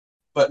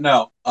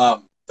no.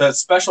 The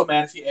special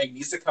Manaphy egg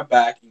needs to come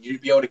back, and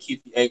you'd be able to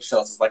keep the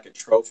eggshells as like a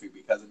trophy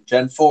because in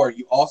Gen 4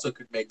 you also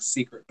could make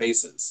secret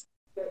bases.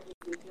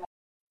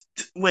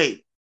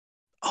 Wait.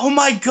 Oh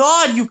my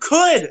god, you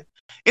could!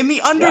 In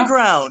the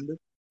underground!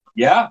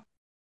 Yeah.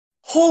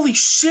 Holy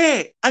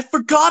shit! I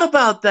forgot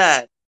about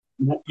that!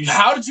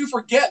 How did you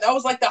forget? That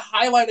was like the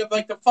highlight of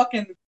like the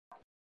fucking.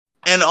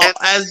 And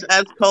as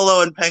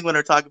Colo and Penguin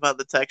are talking about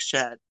the text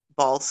chat,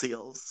 ball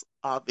seals,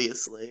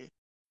 obviously.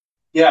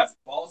 Yes,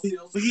 ball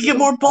seals. We could get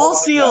more ball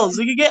seals!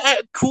 We could get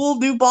cool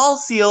new ball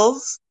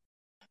seals!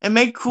 And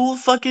make cool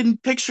fucking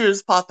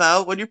pictures pop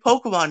out when your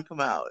Pokemon come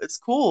out. It's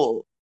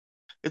cool.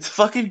 It's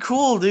fucking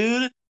cool,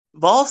 dude.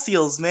 Ball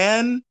seals,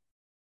 man.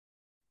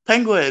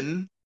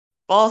 Penguin.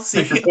 Ball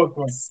seal. Make your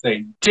Pokemon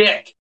say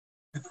dick.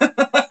 I'm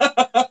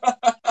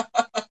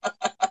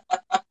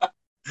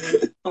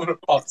gonna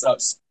pops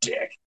out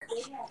dick.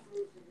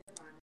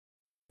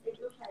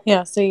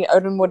 Yeah, see,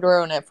 Odin would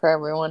ruin it for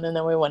everyone, and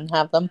then we wouldn't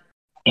have them.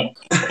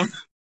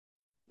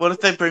 What if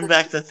they bring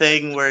back the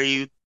thing where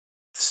you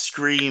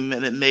scream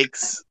and it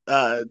makes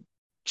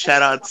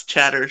Chatot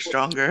chatter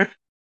stronger?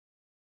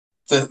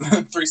 The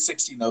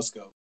 360 no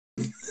scope.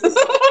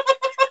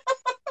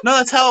 No,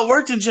 that's how it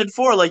worked in Gen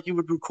 4. Like, you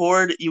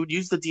would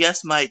use the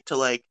DS mic to,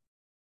 like,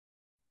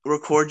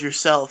 record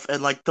yourself,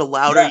 and, like, the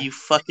louder you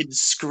fucking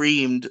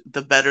screamed,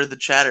 the better the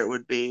chatter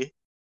would be.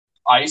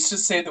 I used to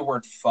say the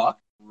word fuck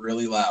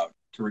really loud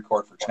to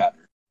record for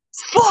chatter.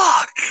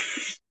 Fuck!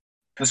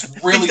 It's I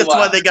think really that's loud.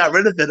 why they got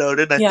rid of it,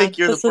 Odin. I think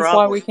you're the this is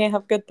problem. why we can't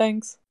have good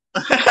things.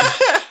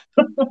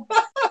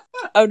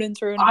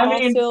 Odin's ruined ball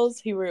seals,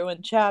 he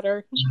ruined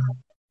chatter.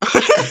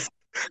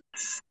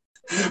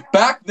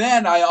 Back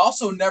then, I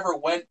also never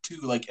went to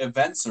like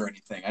events or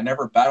anything. I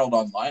never battled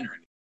online or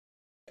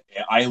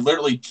anything. I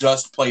literally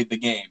just played the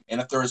game, and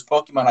if there was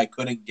Pokemon I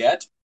couldn't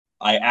get,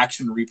 I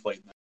action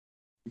replayed them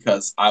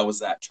because I was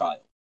that child.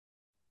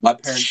 My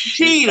parents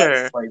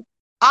Cheater! Like,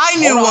 I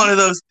knew Hold on. one of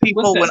those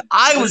people when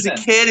I was a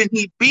Listen. kid, and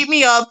he beat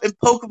me up in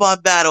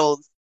Pokemon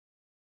battles,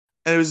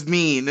 and it was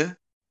mean.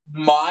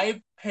 my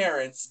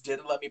parents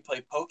didn't let me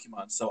play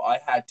Pokemon, so I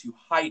had to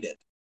hide it.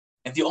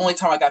 And the only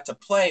time I got to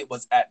play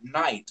was at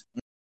night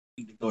when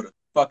I needed to go to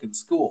fucking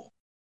school.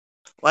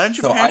 Why didn't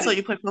your So parents I let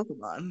you play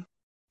Pokemon?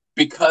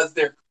 because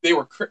they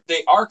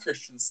are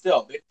Christians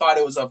still. They thought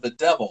it was of the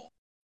devil.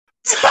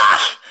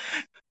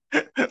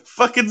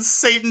 Fucking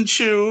Satan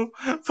Chew.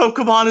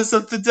 Pokemon is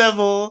of the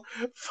devil.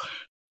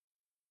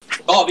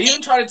 Oh, they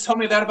even tried to tell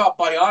me that about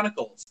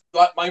Bionicles.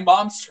 But my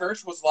mom's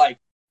church was like,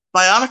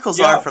 Bionicles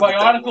yeah, are from the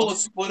Bionicle devil.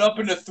 is split up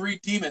into 3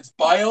 demons.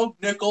 Bio,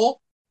 Nickel,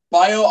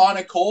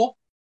 Bionicle.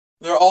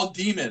 They're all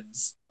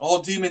demons. All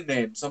demon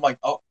names. I'm like,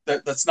 oh,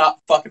 that's not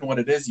fucking what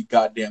it is, you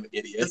goddamn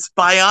idiot. It's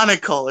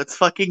Bionicle. It's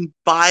fucking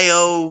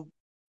Bio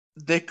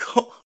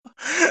Nickel.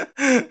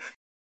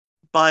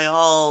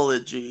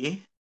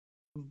 Biology.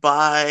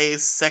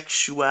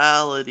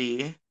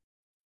 Bisexuality.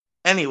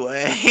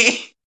 Anyway.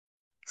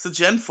 So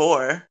Gen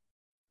 4.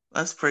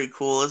 That's pretty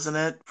cool, isn't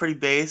it? Pretty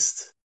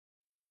based.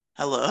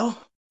 Hello?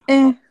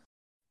 Eh,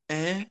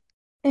 Eh?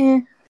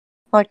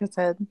 like I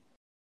said,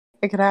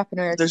 it could happen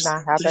or it could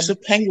not happen. There's a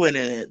penguin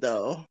in it,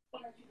 though.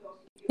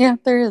 Yeah,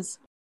 there is.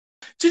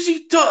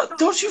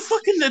 Don't you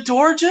fucking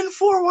adore Gen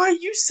 4? Why are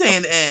you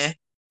saying eh?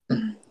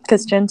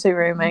 Because Gen 2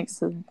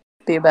 remakes would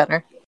be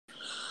better.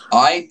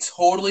 I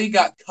totally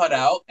got cut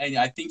out, and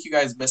I think you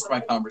guys missed my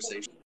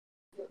conversation.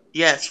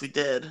 Yes, we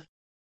did.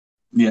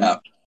 Yeah.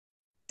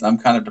 I'm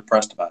kind of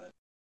depressed about it.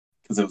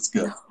 Because it was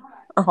good.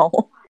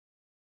 Oh.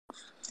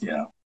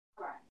 Yeah.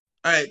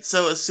 Alright,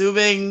 so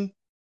assuming...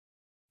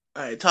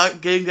 Alright,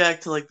 getting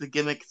back to, like, the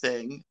gimmick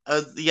thing. I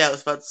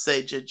was about to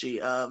say, Gigi,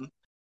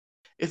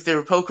 if there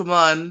were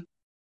Pokemon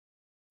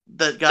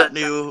that got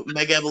new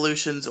Mega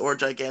Evolutions or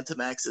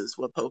Gigantamaxes,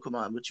 what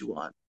Pokemon would you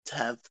want to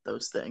have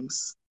those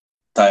things?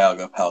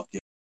 Dialga, Palkia.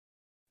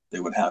 They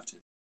would have to.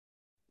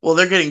 Well,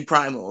 they're getting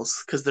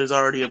primals because there's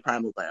already a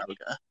primal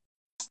Dialga.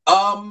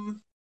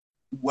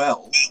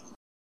 Well,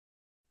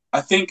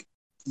 I think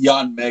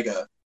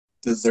Yanmega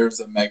deserves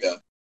a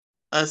Mega.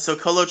 So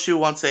Colochu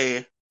wants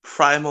a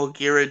primal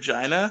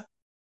Giragina.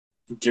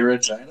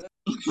 Giragina?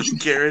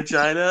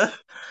 Giragina?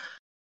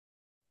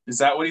 Is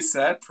that what he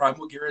said?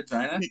 Primal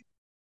Giragina?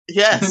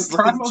 Yes,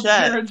 look at the Primal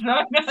chat.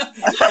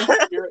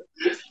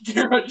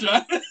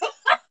 Giragina?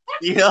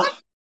 Yeah.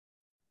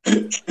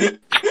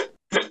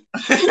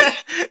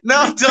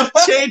 No, don't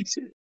change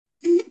it.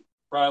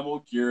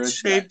 Primal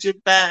Giragina. Change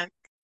it back.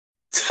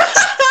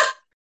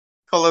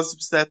 Colo's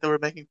upset that we're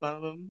making fun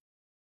of him.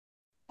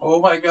 Oh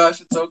my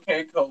gosh, it's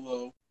okay,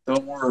 Colo.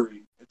 Don't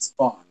worry. It's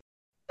fine.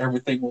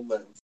 Everything will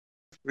live.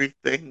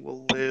 Everything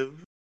will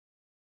live.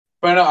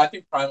 But no, I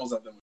think Primal's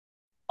at the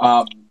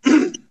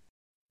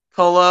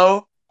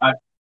Colo,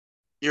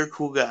 you're a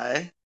cool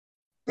guy.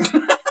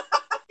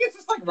 It's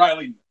just like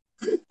Riley.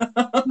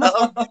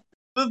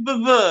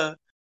 Why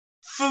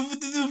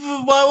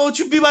won't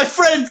you be my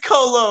friend,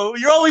 Colo?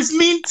 You're always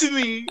mean to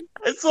me.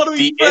 I just want to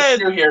be friends.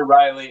 The issue here,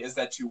 Riley, is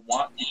that you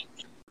want me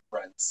to be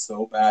friends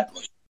so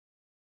badly.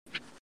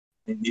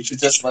 And you should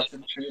just let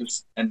them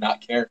choose and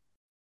not care.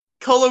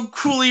 Colo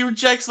cruelly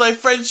rejects my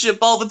friendship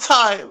all the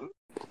time.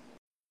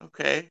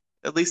 Okay,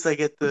 at least I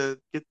get the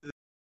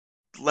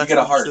less get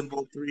a heart.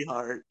 symbol 3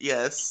 heart.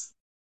 Yes.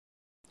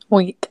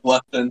 Wait.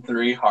 Less than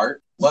 3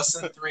 heart. Less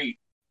than 3.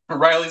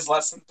 Riley's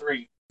less than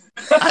 3.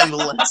 I'm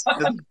less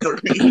than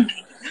 3.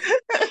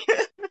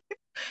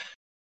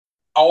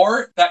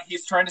 Or that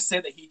he's trying to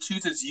say that he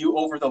chooses you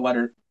over the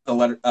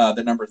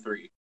number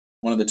 3.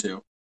 One of the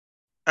two.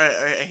 All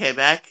right. Okay,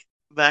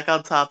 back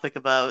on topic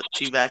about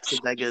G-Max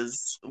and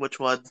Megas. Which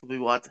ones we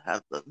want to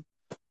have them?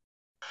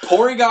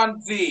 Porygon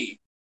Z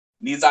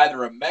needs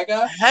either a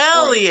Mega.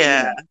 Hell or a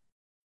yeah! G-Max.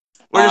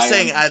 We're just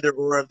saying either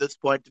or at this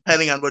point,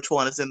 depending on which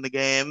one is in the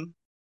game.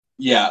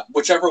 Yeah,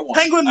 whichever one.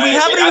 Penguin, we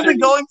haven't even been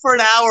going for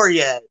an hour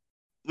yet.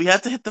 We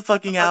have to hit the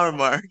fucking hour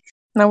mark.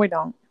 No, we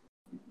don't.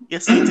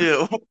 Yes, we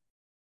do.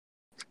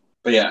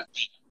 But yeah,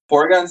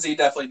 Porygon Z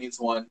definitely needs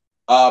one.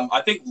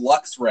 I think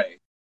Luxray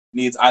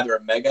needs either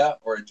a Mega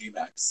or a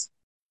G-Max.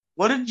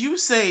 What did you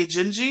say,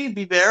 Gingy?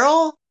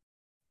 B-Barrel?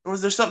 Or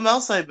was there something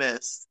else I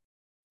missed?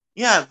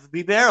 Yeah,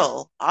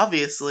 B-Barrel,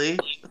 obviously.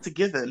 That's a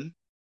given.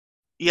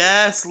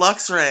 Yes,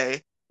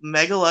 Luxray.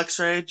 Mega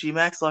Luxray,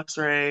 G-Max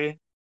Luxray,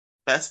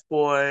 Best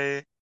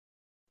Boy,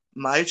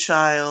 My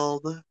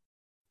Child.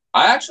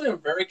 I actually am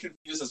very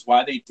confused as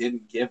why they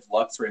didn't give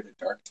Luxray the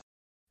Dark type.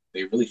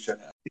 They really should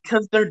have.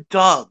 Because they're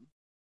dumb.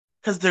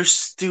 Because they're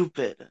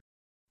stupid.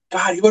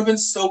 God, he would have been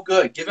so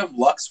good. Give him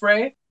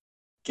Luxray.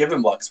 Give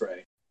him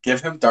Luxray.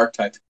 Give him Dark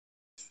type.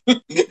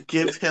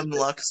 Give him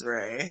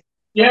Luxray.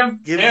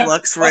 Give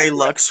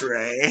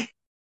Luxray.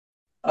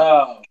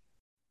 Oh.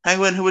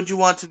 Penguin, who would you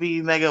want to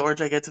be Mega or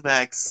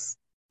Gigantamax?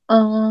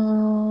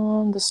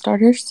 The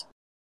starters.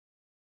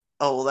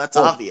 Oh, well, that's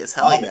obvious.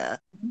 Hell yeah.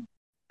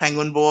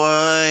 Penguin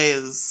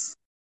Boys.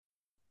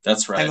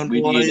 That's right.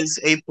 Penguin Boys,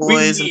 Ape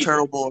Boys, and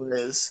Turtle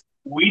Boys.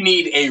 We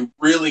need a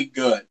really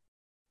good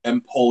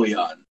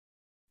Empoleon.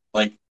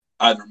 Like,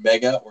 either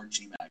Mega or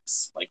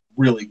G-Max. Like,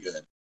 really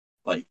good.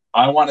 Like,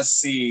 I want to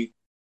see...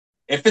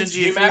 If it's Gingy,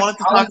 G-Max, if you wanted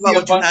to talk about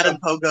what you had in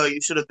Pogo, you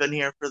should have been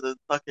here for the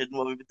fucking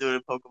what we've been doing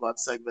in Pokemon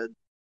segment.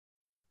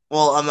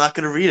 Well, I'm not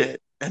going to read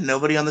it, and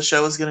nobody on the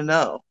show is going to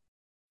know.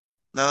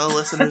 No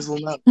listeners will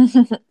know.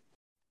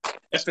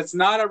 If it's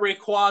not a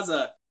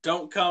Rayquaza,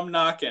 don't come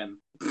knocking.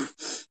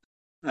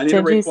 I need Gingy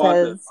a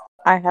Rayquaza. says,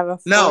 I have a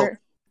No,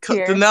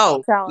 Pogo,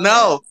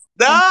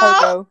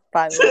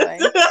 by the way.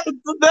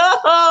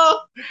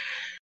 No.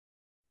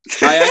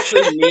 I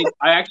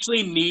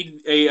actually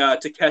need a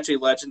to catch a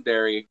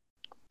legendary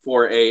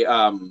for a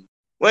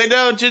Wait,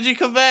 no, Gingy,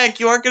 come back.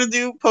 You aren't gonna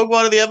do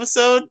Pokemon of the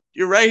episode.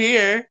 You're right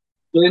here.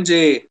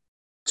 Gingy.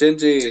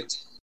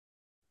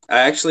 I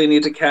actually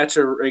need to catch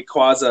a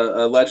Rayquaza,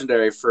 a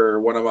legendary,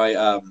 for one of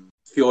my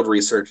field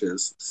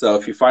researches. So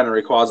if you find a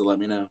Rayquaza, let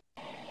me know.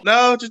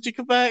 No, Gingy,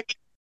 come back.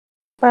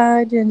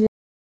 Bye, Gingy.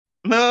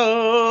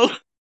 No.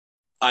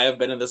 I have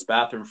been in this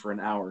bathroom for an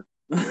hour.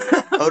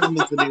 Odin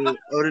is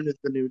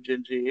the new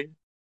Gingy.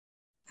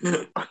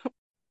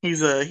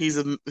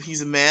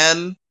 He's a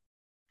man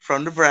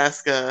from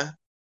Nebraska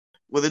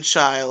with a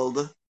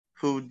child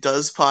who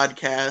does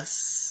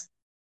podcasts.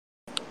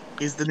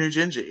 He's the new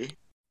Gingy.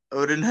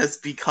 Odin has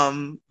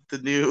become the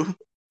new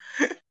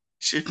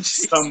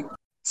Gingy.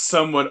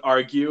 Some would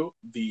argue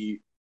the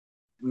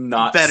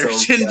not better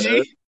so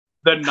Gingy.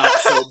 Better, the not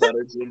so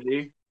better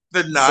Gingy.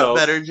 The not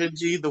better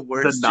Gingy. The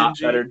worst the not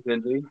Gingy. Better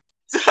Gingy.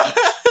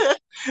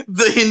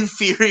 The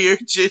inferior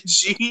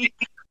Gingy.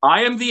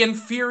 I am the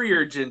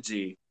inferior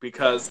Gingy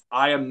because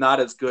I am not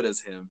as good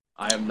as him.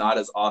 I am not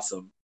as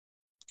awesome.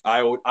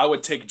 I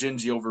would take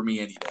Gingy over me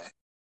any day.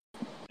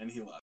 And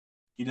he left.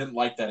 He didn't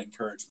like that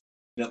encouragement.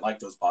 He didn't like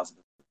those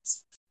positive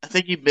things. I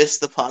think he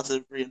missed the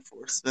positive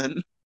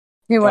reinforcement.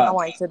 He wouldn't have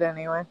liked it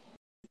anyway.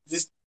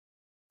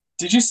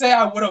 Did you say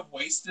I would have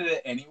wasted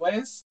it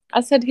anyways?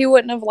 I said he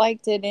wouldn't have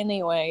liked it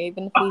anyway,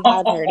 even if he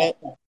had heard it.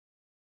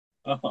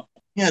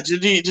 Yeah,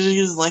 Gingy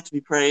doesn't like to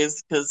be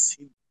praised because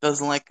he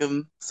doesn't like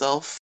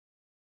himself.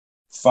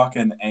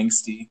 Fucking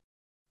angsty.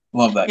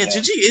 Love that Yeah, guy.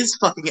 Gingy is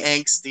fucking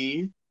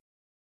angsty.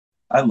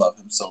 I love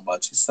him so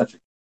much. He's such a.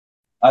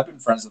 I've been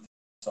friends with him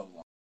so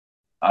long.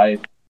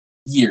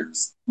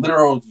 Years,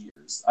 literal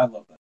years. I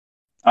love that.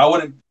 I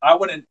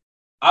wouldn't.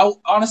 I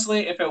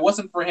honestly, if it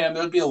wasn't for him,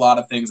 there would be a lot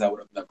of things I would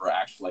have never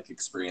actually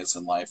experienced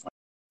in life when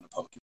I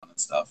Pokemon and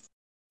stuff.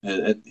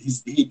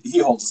 He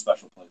holds a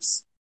special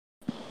place.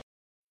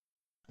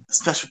 A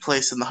special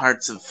place in the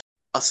hearts of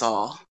us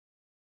all.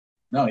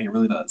 No, he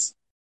really does.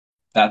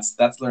 That's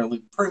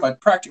literally pretty much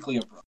practically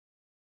a brother.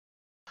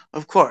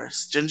 Of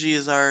course, Gingy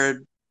is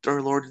our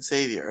Lord and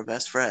Savior, our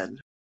best friend.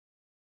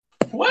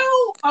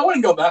 Well, I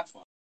wouldn't go that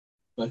far,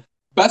 but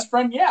best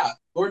friend, yeah.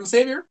 Lord and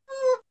Savior,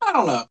 I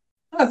don't know.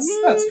 That's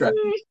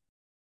stretching.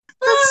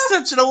 That's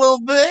stretching a little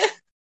bit.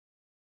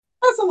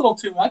 That's a little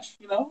too much,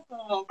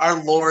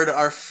 Our Lord,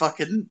 our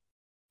fucking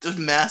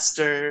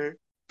master,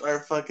 our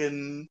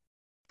fucking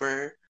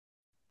burr.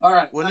 All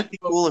right. Wouldn't it be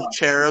cool if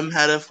Cherim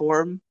had a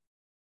form?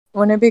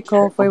 Wouldn't it be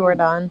cool if we were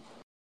done?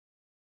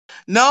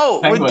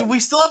 No, Penguin. we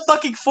still have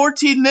fucking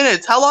 14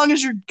 minutes. How long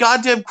is your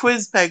goddamn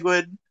quiz,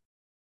 Penguin?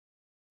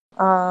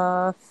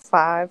 5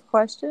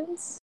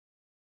 questions?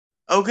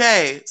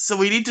 Okay, so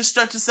we need to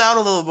stretch this out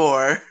a little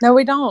more. No,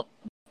 we don't.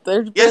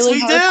 They're Yes, really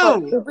we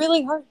hard do. They're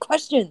really hard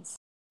questions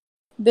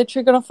that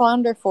you're gonna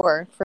flounder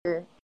for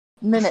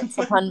minutes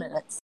upon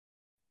minutes.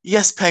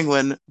 Yes,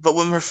 Penguin, but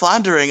when we're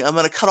floundering, I'm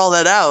gonna cut all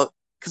that out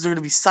because we're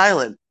gonna be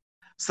silent.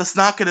 So that's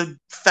not gonna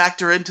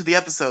factor into the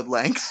episode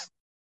length.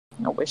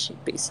 I wish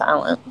you'd be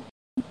silent.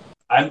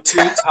 I'm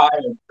too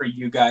tired for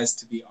you guys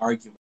to be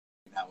arguing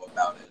now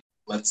about it.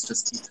 Let's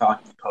just keep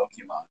talking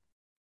Pokemon.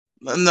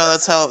 No,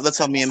 that's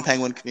how me and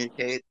Penguin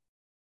communicate.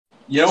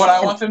 You know what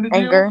I want them to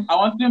Anger. do? I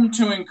want them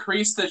to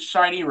increase the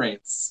shiny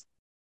rates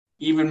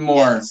even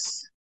more.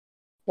 Yes.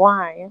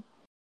 Why?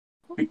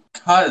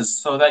 Because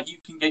so that you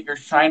can get your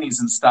shinies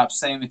and stop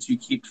saying that you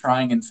keep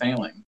trying and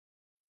failing.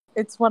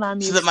 It's what I'm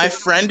used So that my to.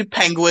 friend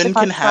Penguin If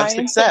can I have try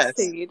and success.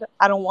 succeed,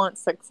 I don't want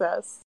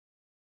success.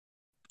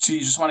 So you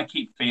just want to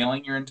keep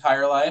failing your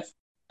entire life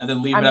and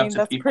then leave I it mean, up to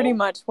that's people? pretty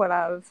much what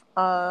I've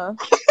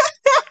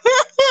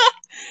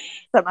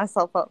set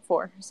myself up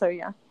for. So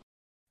yeah.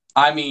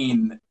 I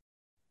mean,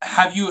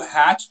 have you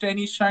hatched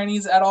any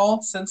shinies at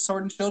all since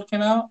Sword and Shield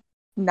came out?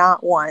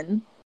 Not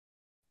one.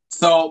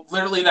 So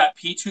literally that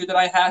Pichu that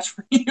I hatched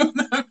for you in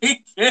the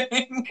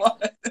beginning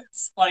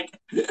was like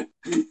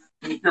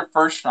your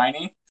first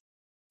shiny.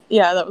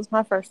 Yeah, that was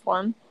my first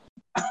one.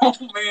 Oh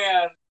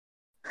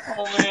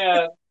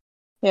man.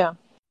 Yeah.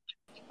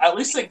 At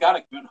least they got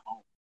a good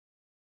home.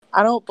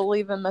 I don't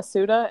believe in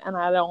Masuda, and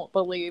I don't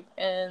believe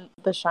in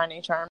the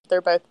shiny charm.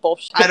 They're both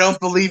bullshit. I don't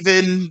believe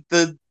in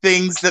the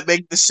things that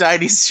make the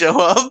shinies show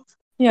up.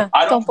 Yeah,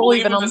 I don't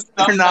believe in the them.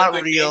 stuff They're not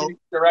that the real. game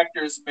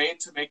directors made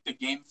to make the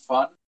game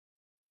fun.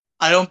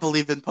 I don't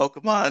believe in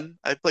Pokemon.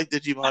 I play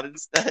Digimon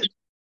instead.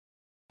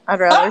 I'd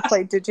rather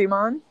play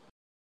Digimon.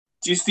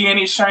 Do you see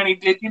any shiny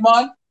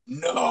Digimon?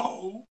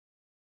 No.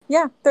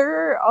 Yeah,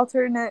 they're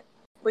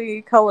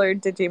alternately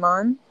colored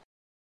Digimon.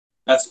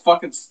 That's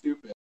fucking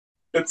stupid.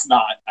 It's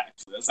not,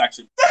 actually. That's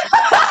actually...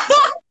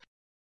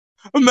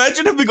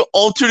 Imagine having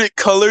alternate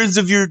colors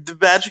of your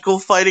magical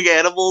fighting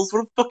animals.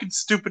 What a fucking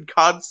stupid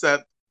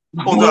concept.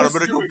 Hold on, I'm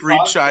gonna go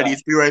breed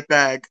shinies. Be right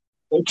back.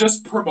 It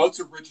just promotes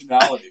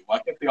originality. Why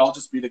can't they all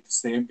just be the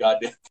same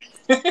goddamn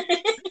thing?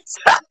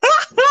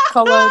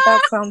 Colo,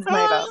 that sounds made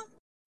up.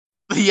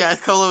 Yeah,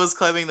 Colo is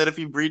claiming that if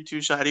you breed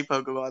 2 shiny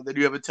Pokemon, then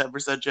you have a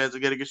 10% chance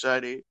of getting a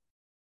shiny.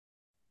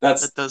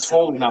 That's That does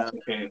totally sound not the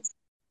case.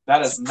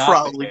 That is not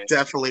probably the case.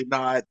 definitely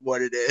not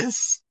what it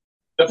is.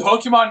 The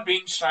Pokemon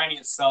being shiny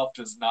itself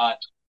does not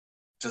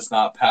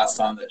pass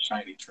on that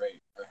shiny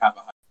trait or have a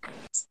high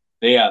chance.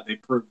 They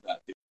proved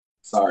that.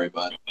 Sorry,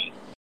 but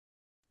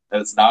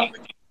that is not the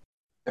case.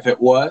 If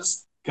it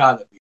was, God,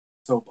 that'd be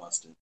so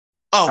busted.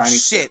 Oh Shiny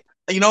shit!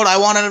 You know what I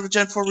want out of a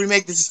Gen 4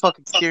 remake? This is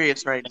fucking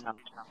serious right now.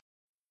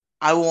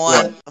 I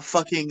want a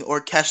fucking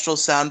orchestral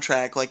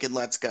soundtrack like in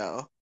Let's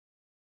Go.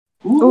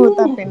 Ooh,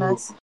 that'd be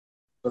nice.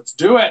 Let's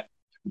do it.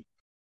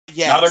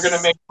 Yes. Now they're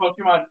gonna make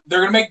Pokemon. They're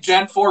gonna make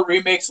Gen 4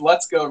 remakes.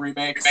 Let's Go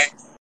remakes.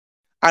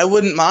 I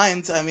wouldn't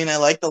mind. I mean, I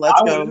like the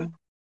Let's Go. Wouldn't.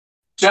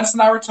 Jess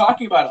and I were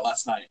talking about it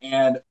last night,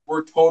 and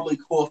we're totally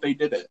cool if they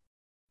did it.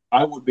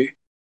 I would be.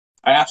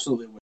 I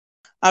absolutely would.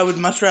 I would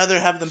much rather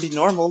have them be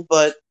normal,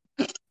 but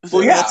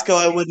Let's Go,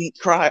 I wouldn't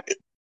cry.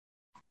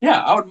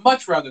 Yeah, I would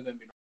much rather them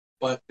be normal.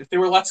 But if they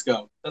were Let's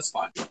Go, that's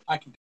fine. I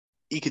can.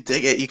 You could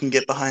dig it. You can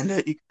get behind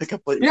it. You can pick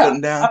up what you're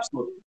putting down.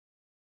 Absolutely.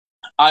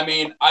 I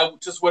mean, I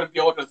just wouldn't be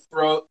able to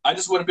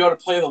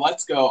play the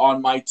Let's Go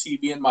on my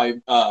TV in my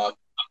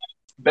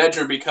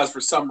bedroom because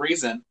for some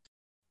reason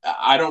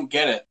I don't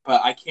get it,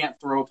 but I can't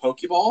throw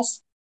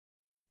Pokeballs.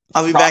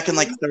 I'll be back in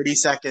like 30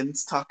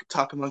 seconds.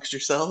 Talk amongst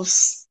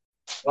yourselves.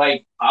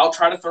 Like, I'll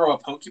try to throw a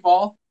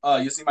Pokeball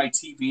using my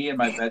TV in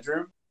my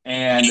bedroom,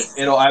 and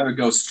it'll either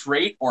go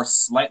straight or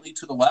slightly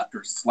to the left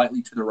or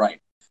slightly to the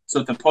right. So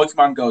if the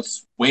Pokemon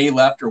goes way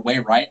left or way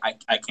right,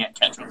 I can't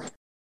catch them.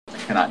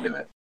 cannot do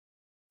it.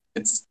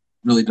 It's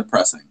really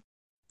depressing.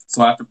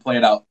 So I have to play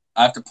it out.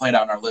 I have to play it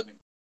out in our living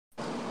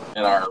room,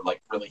 in our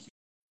like really huge.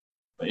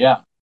 But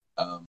yeah,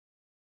 I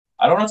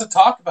don't know what to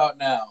talk about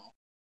now.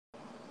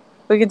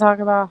 We can talk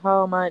about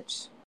how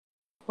much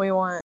we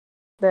want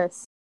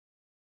this.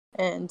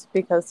 And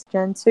because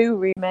Gen 2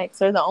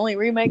 remakes are the only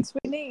remakes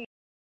we need.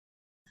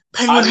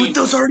 Penguin,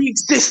 those already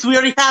exist. We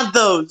already have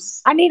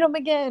those. I need them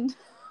again.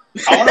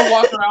 I want to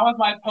walk around with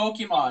my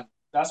Pokemon.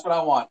 That's what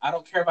I want. I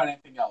don't care about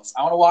anything else.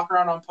 I want to walk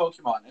around on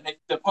Pokemon. And if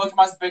the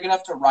Pokemon's big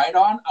enough to ride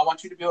on, I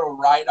want you to be able to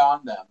ride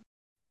on them.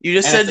 You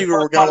just said you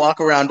were going to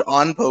walk around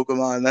on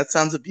Pokemon. That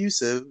sounds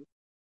abusive.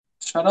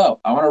 Shut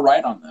up. I want to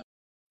ride on them.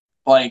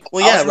 Like,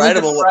 well, yeah,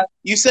 rideable.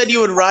 You said you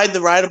would ride the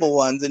rideable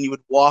ones and you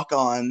would walk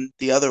on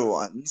the other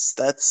ones.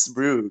 That's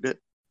rude.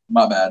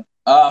 My bad.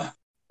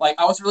 Like,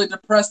 I was really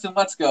depressed in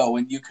Let's Go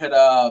when you could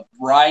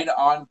ride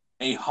on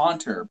a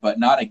Haunter, but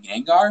not a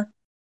Gengar.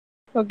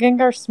 Well,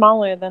 Gengar's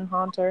smaller than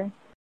Haunter.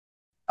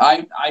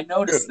 I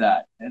noticed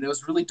that, and it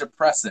was really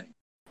depressing.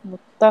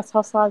 That's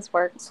how size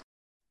works.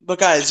 But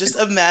guys, just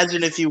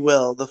imagine, if you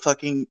will, the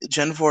fucking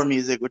Gen 4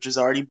 music, which is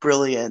already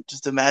brilliant.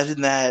 Just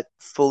imagine that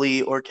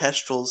fully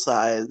orchestral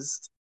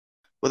sized,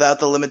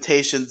 without the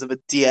limitations of a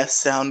DS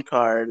sound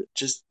card.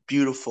 Just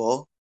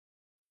beautiful.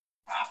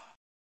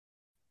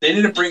 They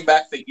need to bring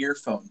back the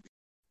earphone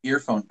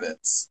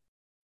bits.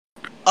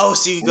 Oh,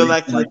 so you can go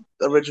back to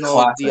the original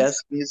classic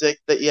DS music?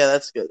 Yeah,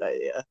 that's a good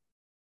idea.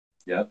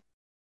 Yep.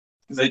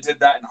 Because they did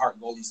that in Heart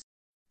Gold.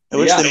 I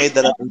wish they made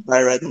that up in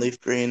Fire Red and Leaf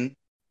Green.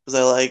 Because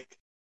I like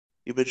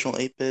the original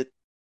 8-bit,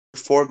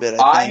 4-bit.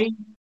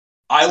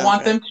 I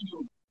want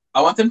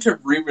them to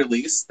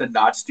re-release the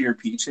Notch Deer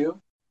Pichu.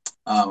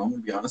 I'm gonna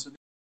be honest with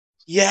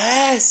you.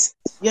 Yes,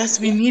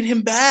 we need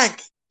him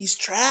back. He's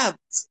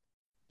trapped.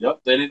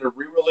 Yep, they need to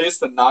re-release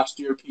the Notch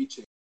Deer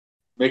Pichu.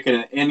 Make it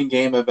an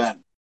in-game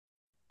event.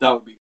 That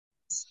would be.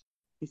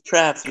 He's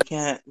trapped. We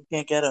can't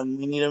get him.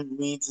 We need him. We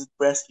need to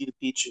rescue the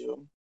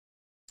Pichu.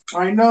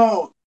 I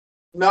know.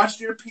 Notch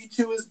Deer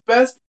Pichu is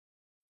best.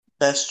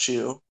 Best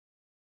Chew.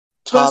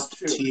 Top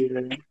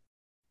tier,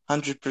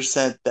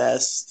 100%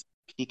 best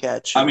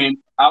Pikachu. I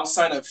mean,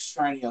 outside of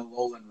Shiny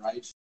Alolan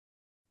Raichu,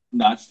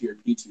 Notch Deer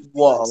Pichu.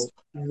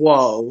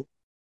 Whoa.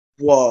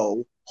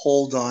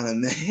 Hold on a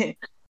minute.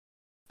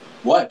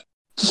 What?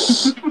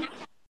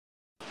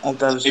 I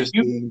thought it was just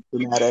being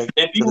dramatic.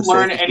 If you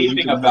learn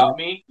anything about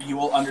me, you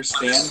will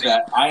understand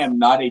that I am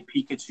not a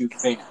Pikachu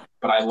fan,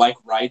 but I like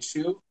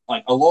Raichu,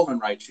 like Alolan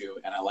Raichu,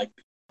 and I like.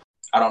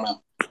 I don't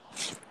know.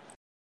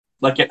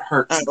 Like, it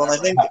hurts. Right, well, I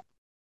think.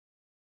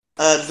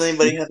 Does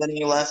anybody have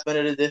any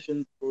last-minute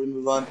additions before we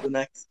move on to the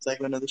next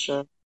segment of the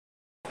show?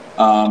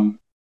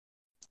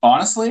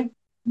 Honestly,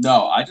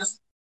 no. I just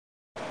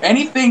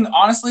anything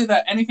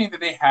that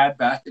they had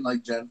back in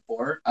like Gen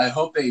 4, I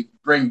hope they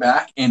bring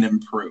back and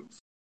improve.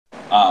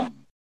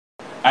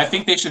 I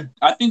think they should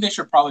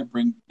probably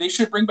bring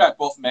back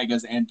both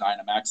Megas and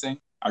Dynamaxing.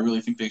 I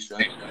really think they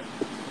should.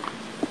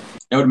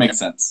 It would make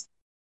sense.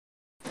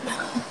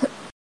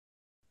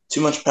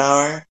 Too much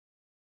power?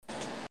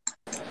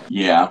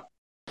 Yeah,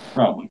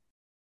 probably.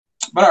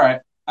 But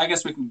alright, I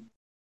guess we can.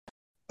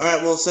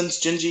 Alright, well, since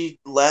Gingy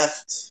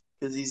left,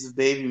 because he's a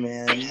baby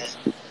man,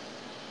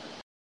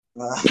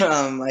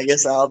 I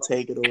guess I'll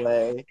take it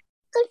away.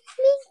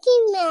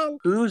 Pokemon.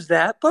 Who's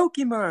that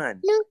Pokemon?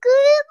 Look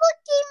at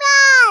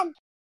Pokemon.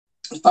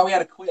 I thought we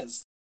had a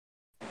quiz.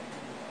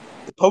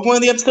 The Pokemon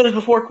of the episode is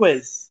before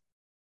quiz.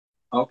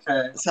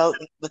 Okay. That's how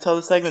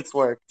the segments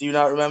work. Do you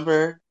not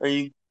remember? Are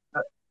you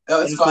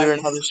unclear on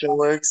how the show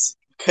works?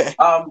 Okay.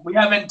 We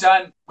haven't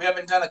done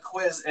a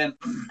quiz in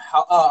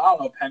I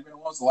don't know, Penguin.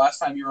 When was the last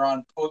time you were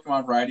on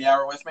Pokemon Variety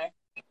Hour with me?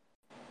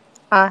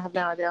 I have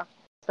no idea.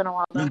 It's been a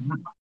while though.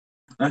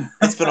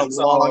 It's been a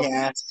long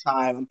ass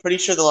time. I'm pretty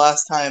sure the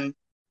last time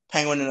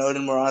Penguin and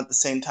Odin were on at the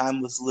same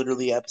time was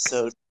literally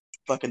episode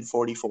fucking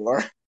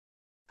 44.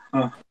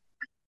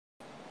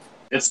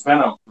 It's been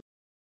a.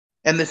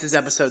 And this is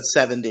episode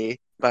 70,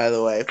 by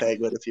the way,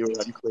 Penguin, if you were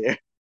unclear.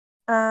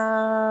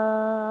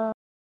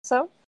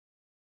 So?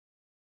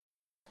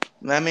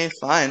 I mean, it's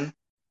fine.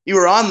 You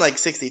were on like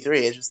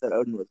 63, it's just that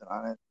Odin wasn't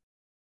on it.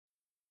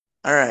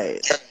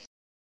 Alright.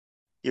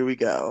 Here we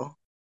go.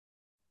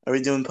 Are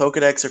we doing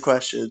Pokedex or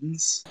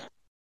questions?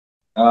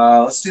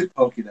 Let's do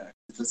Pokedex.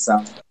 It just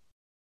sounds good.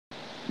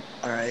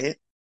 Alright.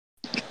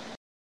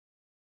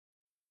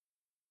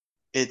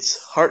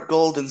 Its Heart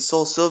Gold and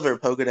Soul Silver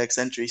Pokedex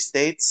entry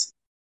states,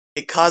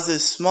 it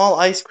causes small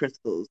ice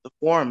crystals to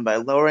form by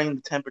lowering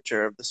the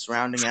temperature of the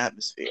surrounding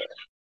atmosphere.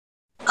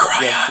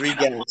 You have 3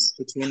 guesses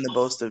between the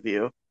both of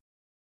you.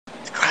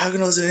 The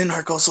Cryogonal is in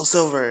Heart Gold Soul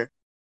Silver.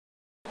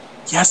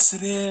 Yes,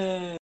 it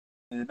is.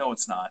 No,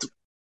 it's not.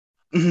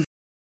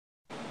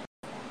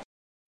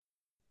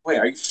 Wait,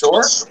 are you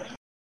sure?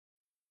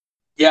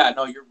 Yeah,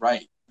 no, you're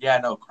right. Yeah,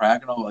 no,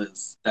 Cryogonal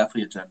is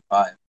definitely a Gen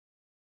 5.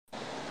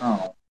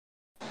 Oh.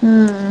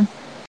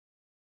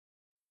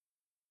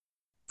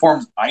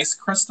 Forms ice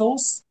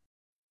crystals?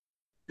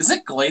 Is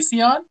it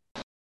Glaceon?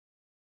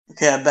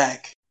 Okay, I'm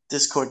back.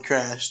 Discord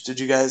crashed.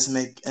 Did you guys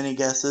make any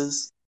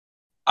guesses?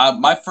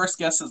 My first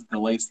guess is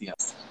Glaceon.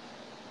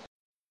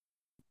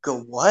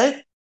 Go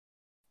what?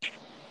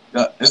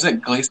 Is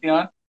it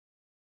Glaceon?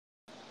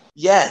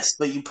 Yes,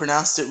 but you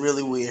pronounced it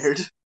really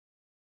weird.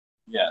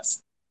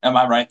 Yes. Am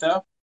I right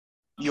though?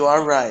 You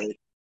are right.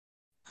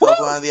 Woo!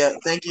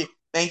 Pokemon thank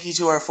you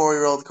to our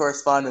 4-year-old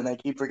correspondent. I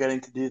keep forgetting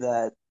to do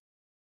that.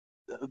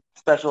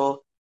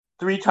 Special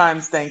 3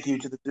 times thank you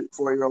to the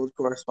 4-year-old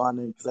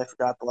correspondent because I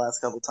forgot the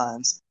last couple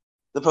times.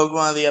 The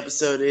Pokemon of the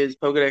episode is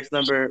Pokedex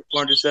number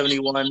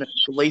 471,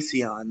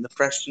 Glaceon, the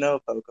fresh snow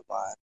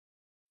Pokemon.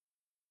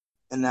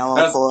 And now I'll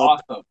That's pull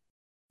up awesome.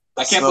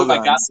 the I can't believe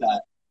I got Slogans.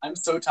 that. I'm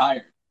so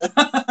tired.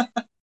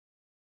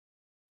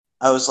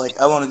 I was like,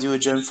 I want to do a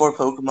Gen 4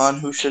 Pokemon.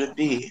 Who should it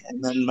be?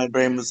 And then my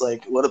brain was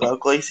like, what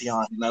about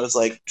Glaceon? And I was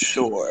like,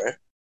 sure.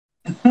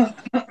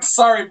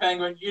 Sorry,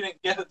 Penguin. You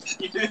didn't get it.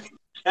 You didn't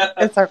get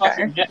It's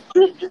okay.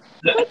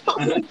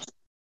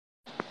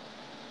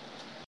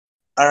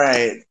 All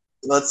right.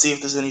 Let's see if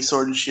there's any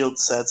Sword and Shield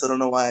sets. I don't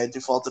know why I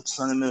defaulted to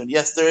Sun and Moon.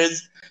 Yes, there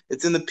is.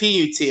 It's in the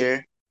PU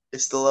tier.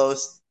 It's the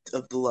lowest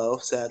of the low,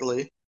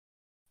 sadly.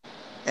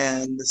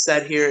 And the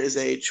set here is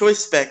a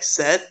Choice Spec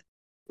set,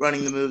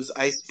 running the moves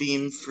Ice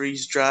Beam,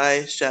 Freeze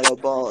Dry, Shadow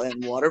Ball,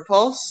 and Water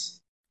Pulse.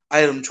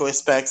 Item choice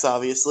specs,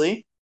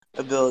 obviously.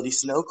 Ability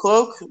Snow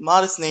Cloak,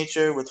 Modest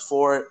Nature with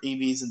 4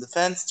 EVs in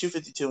defense,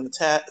 252 in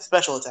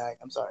special attack,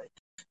 and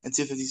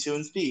 252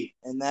 in speed.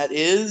 And that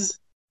is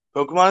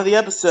Pokemon of the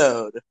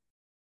episode.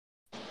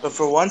 But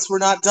for once, we're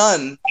not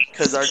done,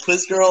 because our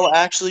quiz girl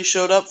actually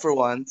showed up for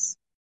once,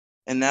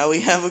 and now we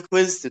have a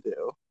quiz to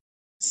do.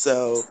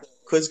 So,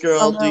 quiz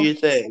girl, do your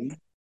thing.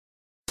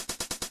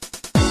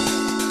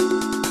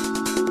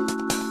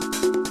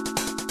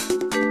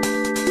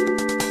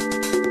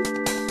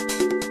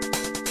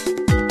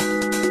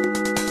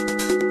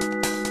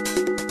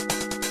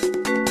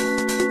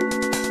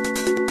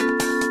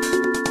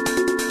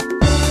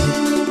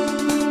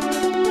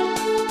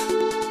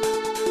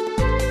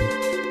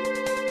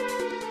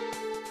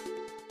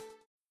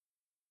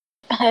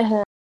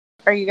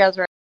 Are you guys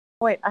ready?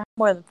 Wait, I have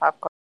more than 5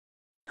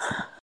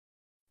 questions.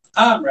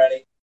 I'm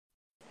ready.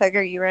 Peg,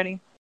 are you ready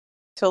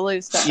to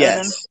lose to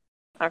Yes.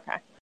 Odin? Okay.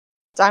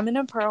 Diamond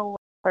and Pearl were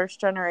the first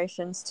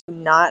generations to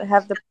not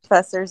have the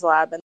professor's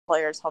lab in the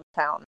player's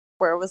hometown.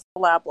 Where was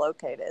the lab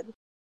located?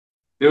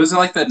 It was in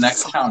like the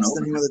next town What's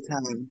the over. name of the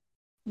town?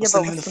 Yeah, What's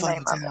but the name of what's the the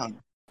fucking name town?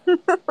 of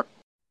it?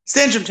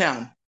 Sandrum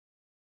Town.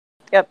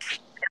 Yep.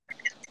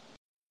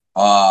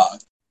 All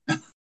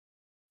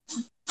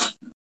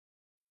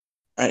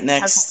right,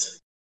 next. Okay.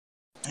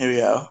 Here we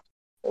go.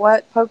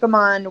 What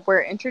Pokemon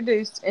were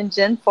introduced in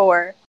Gen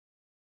 4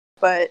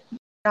 but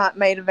not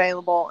made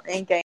available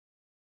in Game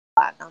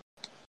Platinum?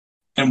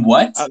 And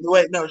what?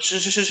 Wait, no,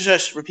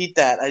 shush. Repeat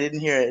that. I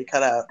didn't hear it. It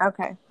cut out.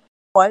 Okay.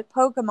 What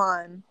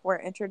Pokemon were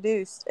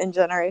introduced in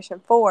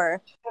Generation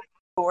 4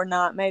 but were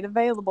not made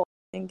available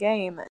in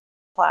Game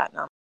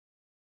Platinum?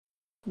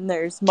 And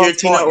there's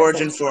multiple Giratina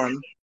Origin answers.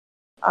 Form.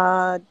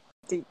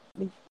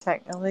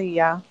 Technically,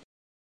 yeah.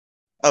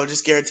 Oh,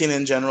 just Giratina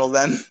in general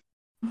then.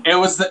 It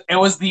was the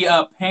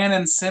Pan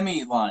and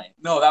Simi line.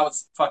 No, that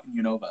was fucking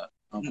Unova.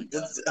 Oh my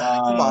god.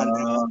 Come on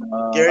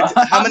now.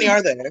 How many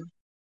are there?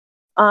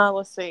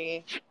 Let's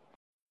see.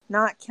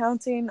 Not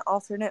counting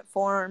alternate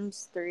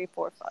forms, 3,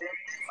 4, 5.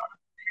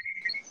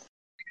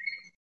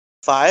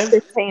 5?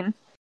 15.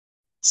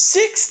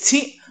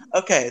 16.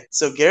 Okay,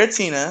 so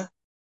Giratina.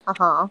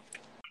 Uh-huh.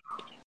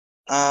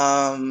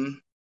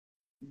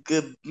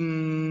 Good.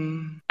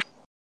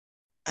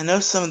 I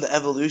know some of the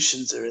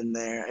evolutions are in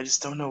there. I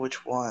just don't know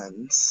which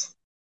ones.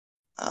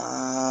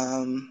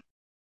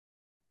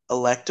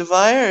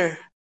 Electivire?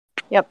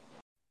 Yep.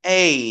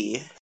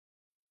 A.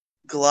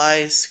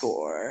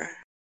 Gliscor.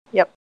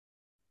 Yep.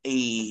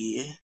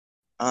 A.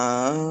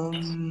 I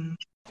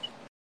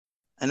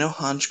know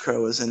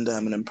Honchkrow is in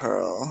Diamond and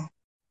Pearl.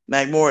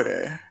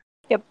 Magmortar.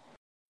 Yep.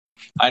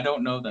 I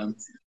don't know them.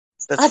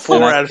 That's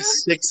 4 out of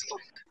 6.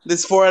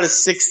 This 4 out of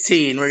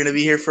 16. We're gonna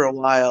be here for a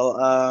while.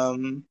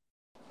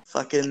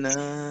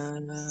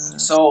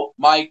 So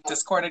my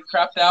Discord had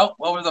crapped out.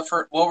 What were the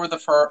 4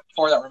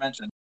 that were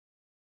mentioned?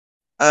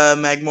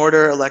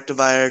 Magmortar,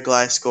 Electivire,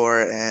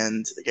 Gliscor,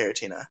 and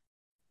Giratina.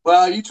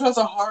 Well, you chose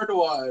a hard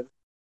one.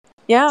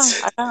 Yeah,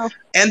 I know.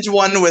 And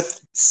one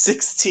with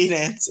 16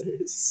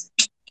 answers.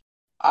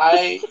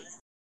 I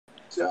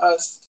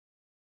don't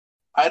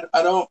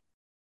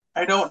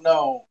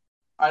know.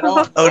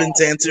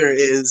 Odin's answer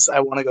is,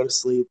 I want to go to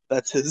sleep.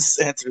 That's his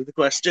answer to the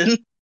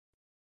question.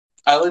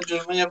 I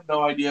legitimately have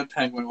no idea,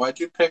 Penguin. Why'd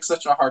you pick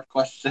such a hard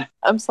question?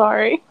 I'm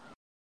sorry.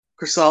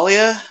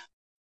 Cresselia?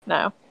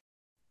 No.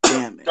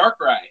 Damn it.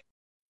 Darkrai.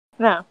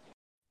 No.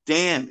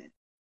 Damn it.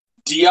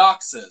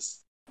 Deoxys.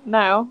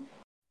 No.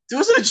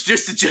 Wasn't it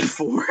just a Gen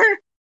 4?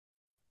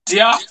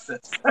 Deoxys.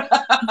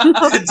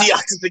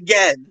 Deoxys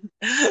again.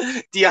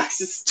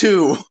 Deoxys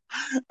 2.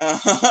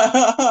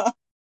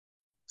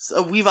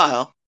 So,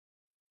 Weavile.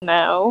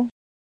 No.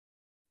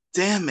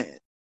 Damn it.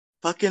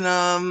 Fucking,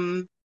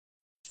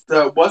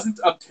 That wasn't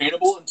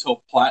obtainable until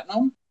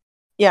Platinum?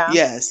 Yeah.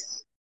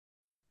 Yes.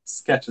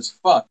 Sketch as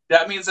fuck.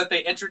 That means that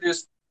they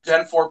introduced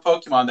Gen 4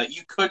 Pokemon that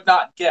you could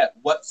not get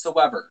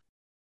whatsoever.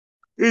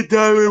 In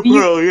Diamond and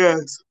Pearl,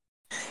 yes.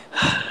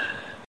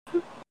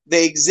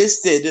 They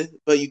existed,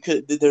 but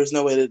there's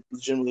no way to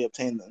legitimately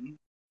obtain them.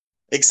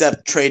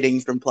 Except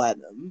trading from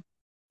Platinum.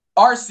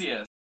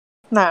 Arceus.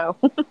 No.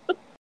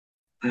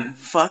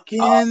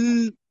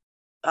 Fucking...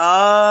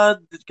 God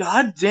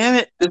damn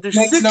it. This There's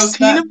makes no 16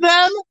 sense. of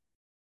them?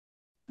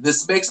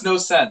 This makes no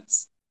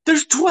sense.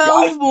 There's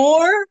 12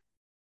 more?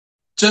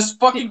 Just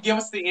fucking give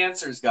us the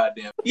answers,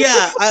 goddamn.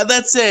 Yeah,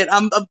 that's it.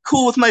 I'm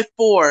cool with my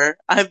 4.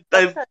 I've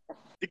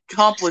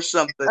accomplished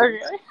something. Okay.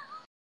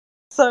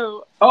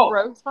 So, Oh,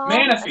 Rotom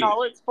Manaphy. and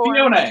all its forms.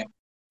 Fiona.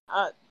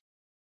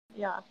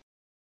 Yeah.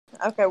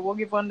 Okay, we'll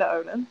give one to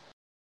Odin.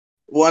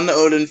 1 to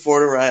Odin, 4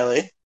 to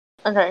Riley.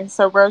 Okay,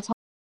 so Rotom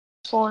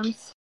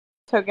forms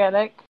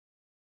Togetic,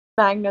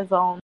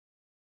 Magnezone,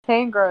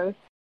 Tangrowth,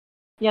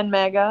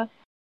 Yanmega,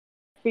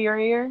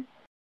 Furier,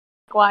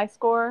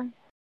 Gliscor,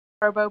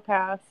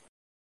 Probopass,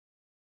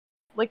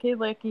 Licky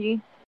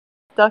Licky,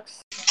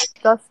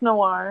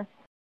 Dusknoir,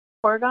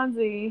 Porygon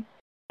Z,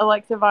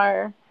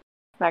 Electivire,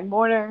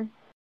 Magmortar,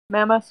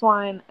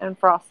 Mamoswine, and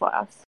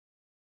Frostlass.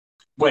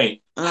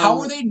 Wait, how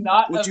are they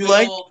not would you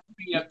available to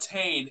be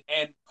obtained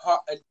in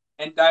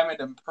Diamond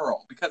and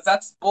Pearl? Because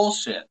that's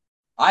bullshit.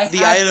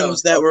 The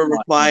items that were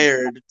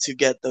required to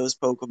get those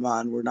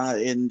Pokemon were not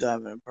in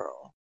Diamond and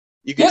Pearl.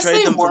 You could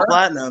trade them from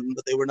Platinum,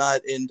 but they were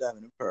not in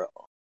Diamond and Pearl.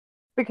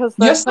 Because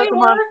those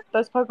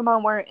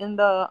Pokemon were in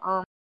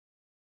the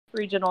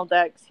regional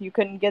decks. You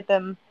couldn't get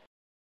them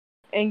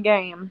in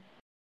game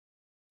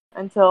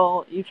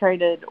until you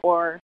traded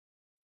or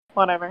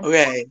whatever.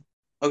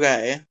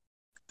 Okay.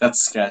 That's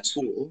sketch.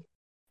 Cool.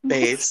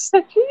 Base.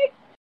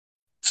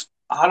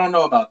 I don't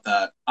know about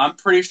that. I'm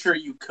pretty sure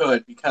you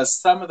could, because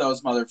some of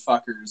those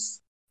motherfuckers...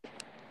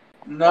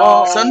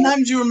 No.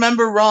 Sometimes you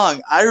remember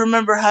wrong. I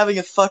remember having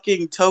a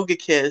fucking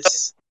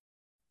Togekiss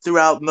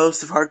throughout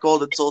most of Heart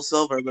Gold and Soul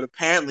Silver, but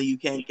apparently you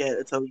can't get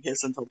a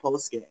Togekiss until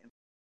post-game.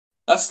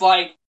 That's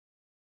like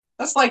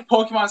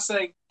Pokemon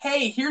saying,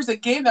 hey, here's a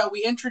game that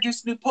we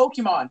introduced new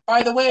Pokemon.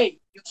 By the way,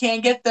 you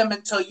can't get them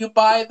until you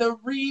buy the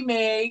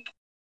remake.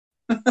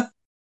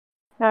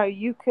 No,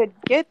 you could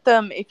get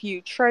them if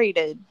you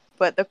traded,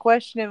 but the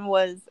question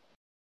was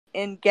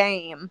in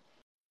game.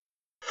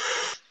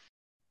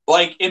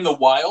 Like in the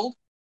wild?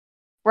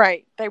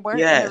 Right. They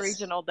weren't in the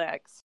regional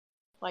decks.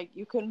 Like,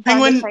 you couldn't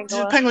Penguin, find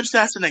a Penguin, just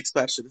ask the next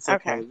question. It's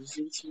okay.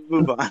 Just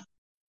move on.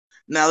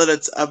 Now that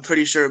it's, I'm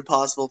pretty sure,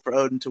 impossible for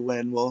Odin to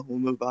win, we'll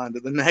move on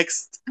to the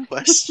next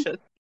question.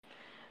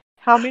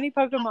 How many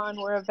Pokemon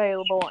were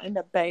available in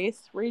the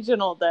base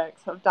regional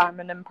decks of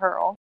Diamond and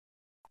Pearl?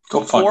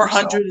 Go fuck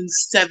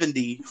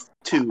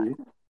 472.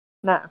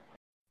 No.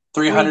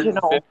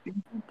 350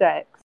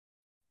 decks.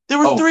 There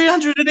were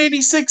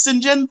 386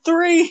 in Gen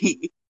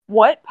 3.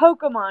 What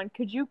Pokemon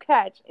could you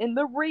catch in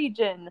the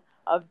region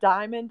of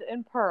Diamond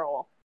and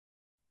Pearl?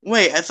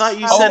 Wait, I thought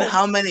you said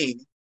how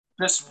many?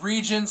 Just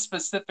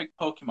region-specific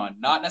Pokemon,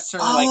 not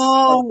necessarily like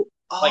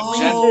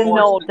Gen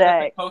 4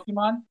 specific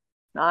Pokemon.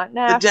 Not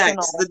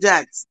national. The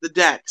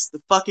decks.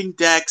 The fucking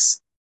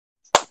decks.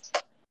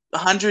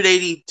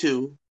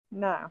 182.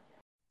 No.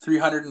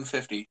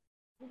 350.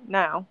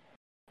 No.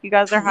 You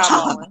guys are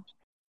highballing.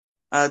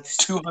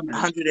 200.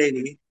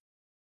 180.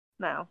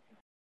 No.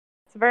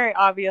 It's a very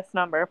obvious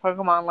number.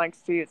 Pokemon likes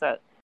to use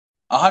it.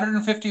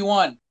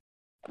 151.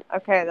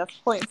 Okay, that's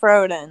a point for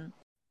Odin.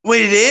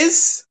 Wait, it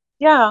is?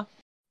 Yeah.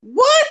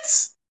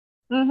 What?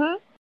 Mm-hmm.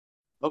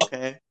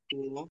 Okay,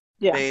 cool.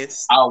 Yeah.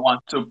 Base. I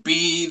want to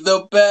be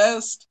the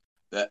best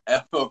that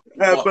ever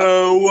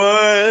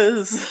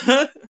was.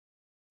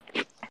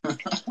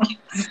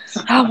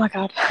 Oh my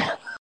god.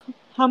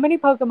 How many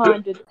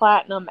Pokemon did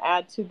Platinum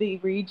add to the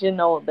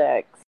regional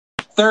decks?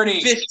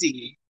 30.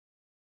 50.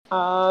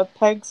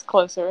 Peg's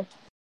closer.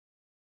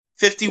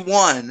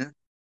 51.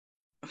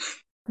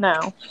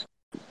 No.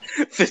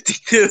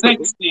 52.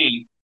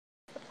 60.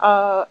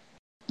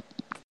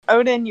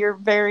 Odin, you're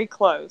very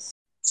close.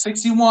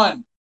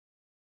 61.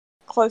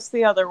 Close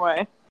the other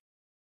way.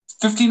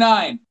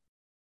 59.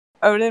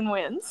 Odin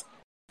wins.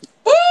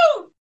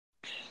 Woo!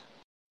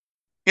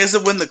 He has to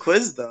win the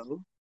quiz,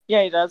 though.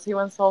 Yeah, he does. He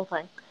wins the whole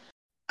thing.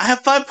 I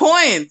have 5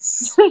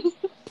 points.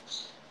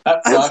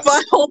 I have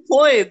 5 whole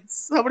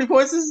points. How many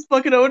points does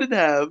fucking Odin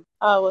have?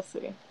 Let's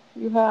see.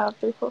 You have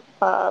 3, 4,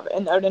 5,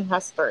 and Odin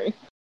has 3.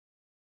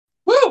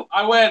 Woo!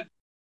 I win.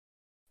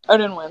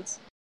 Odin wins.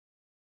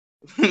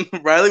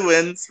 Riley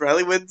wins.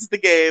 Riley wins the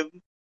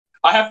game.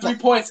 I have 3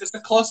 points. It's the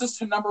closest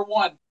to number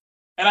 1.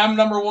 And I'm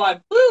number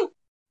 1. Woo!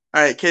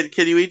 Alright, can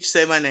you each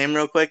say my name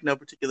real quick? No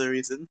particular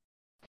reason.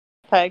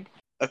 Peg.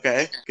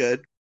 Okay,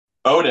 good.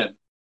 Odin.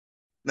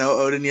 No,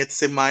 Odin, you have to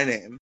say my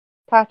name.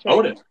 Patrick.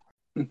 Odin.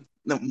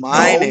 No,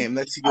 my name.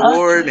 That's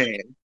your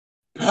name.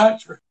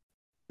 Patrick.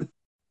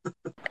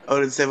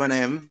 Odin, say my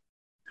name.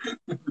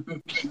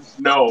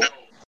 No.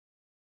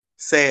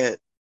 Say it.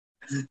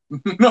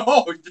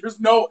 No, there's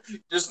no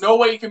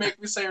way you can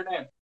make me say your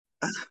name.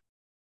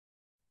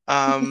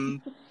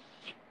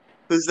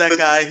 Who's that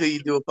guy who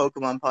you do a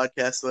Pokemon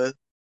podcast with?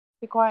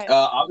 Be quiet.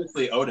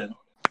 Obviously Odin.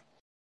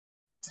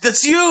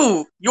 That's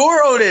you!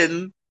 You're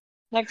Odin!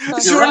 Next It's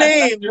question. your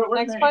right. name!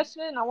 Next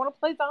question. I want to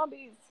play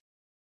zombies.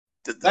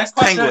 Next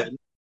question. Penguin.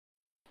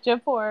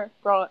 Gen 4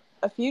 brought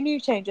a few new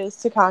changes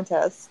to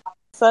contests,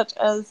 such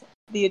as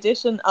the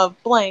addition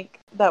of blank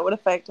that would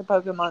affect a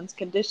Pokemon's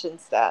condition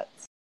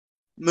stats.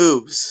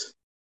 Moves.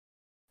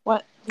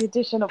 What? The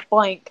addition of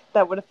blank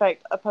that would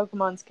affect a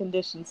Pokemon's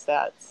condition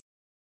stats.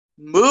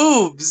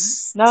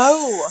 Moves!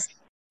 No!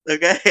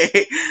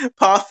 Okay.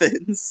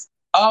 Poffins.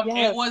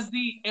 Yes.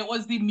 It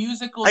was the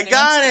musical I dance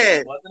got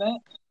game, it! wasn't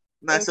it?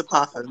 Nice a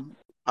Poffin.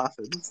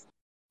 Poffins.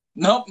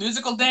 Nope,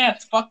 musical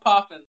dance. Fuck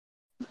Poffin.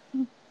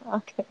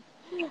 Okay.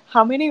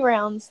 How many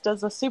rounds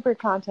does a super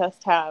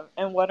contest have,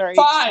 and what are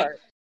 5. each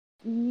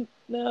part?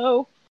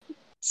 No.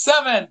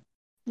 7.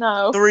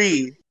 No.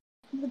 3.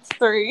 It's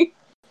 3.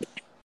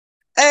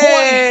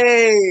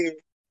 Hey!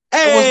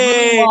 It was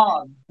really Hey!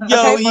 long.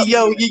 Yo, Okay,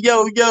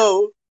 but-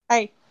 yo.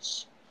 Hey,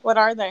 shh. What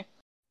are they?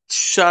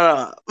 Shut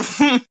up.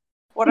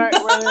 What are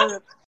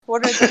the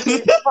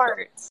 3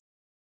 parts?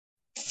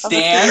 of a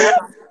Dance. super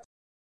contest?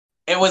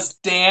 It was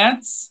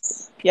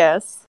dance,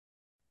 Yes.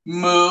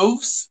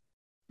 moves,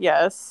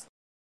 Yes.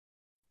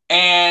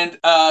 and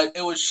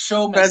it was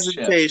showmanship.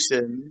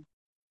 Presentation.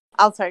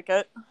 I'll take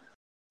it.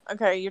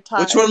 Okay, you're tied.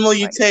 Which one will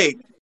you take?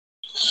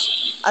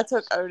 I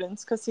took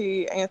Odin's because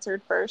he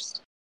answered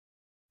first.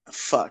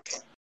 Fuck.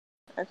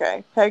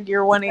 Okay, Peg,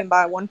 you're winning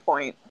by 1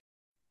 point.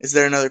 Is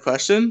there another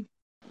question?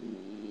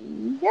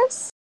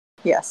 Yes.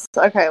 Yes.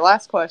 Okay,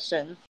 last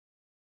question.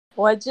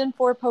 What Gen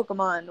 4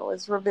 Pokemon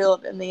was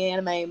revealed in the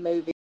anime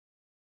movie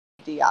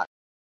Deoxys?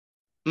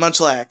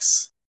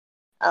 Munchlax.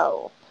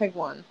 Oh, Peg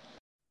won.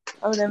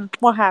 Odin,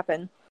 what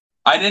happened?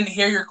 I didn't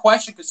hear your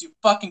question because you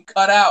fucking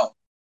cut out.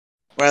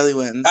 Riley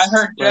wins. I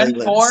heard Riley Gen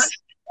wins. 4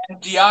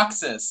 and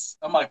Deoxys.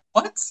 I'm like,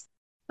 what?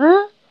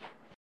 Huh?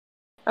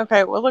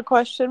 Okay, well, the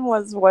question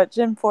was what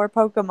Gen 4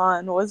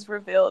 Pokemon was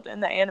revealed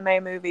in the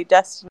anime movie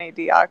Destiny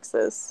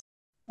Deoxys?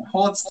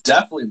 Well, it's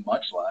definitely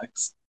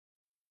Munchlax.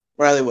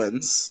 Riley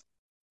wins.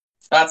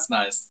 That's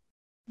nice.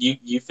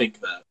 You think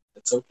that.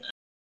 It's okay.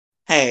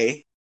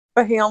 Hey,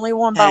 But he only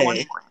won by 1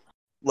 Hey. point.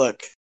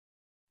 look.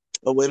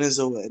 A win is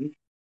a win.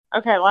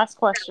 Okay, last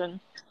question.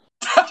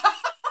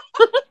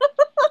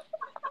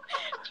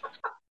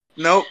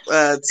 Nope.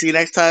 See you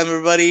next time,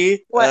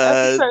 everybody. What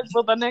episode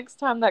will the next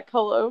time that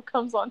Colo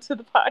comes onto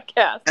the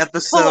podcast?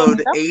 Episode Colo,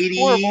 that's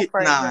horrible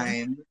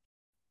phrasing.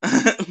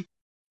 89.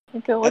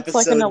 Okay, looks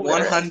like an Episode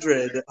illiterate.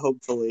 100,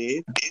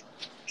 hopefully.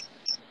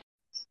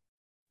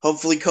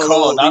 Hopefully, Colo Cool.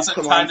 will at Now's least the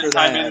come time on to for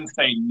chime in that. and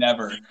say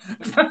never.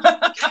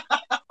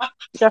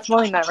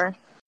 Definitely never.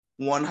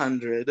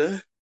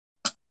 100.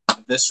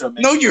 This show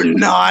makes No, you're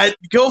not.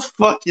 Go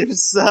fuck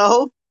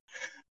yourself.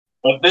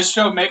 If this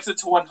show makes it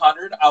to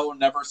 100, I will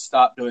never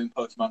stop doing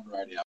Pokemon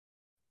Variety Hour.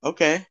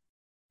 Okay.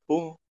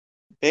 Cool.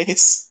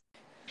 Base.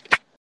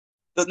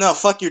 But no,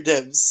 fuck your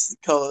dibs.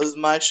 Colo, this is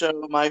my show,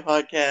 my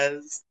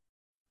podcast.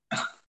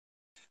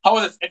 How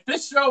about this? If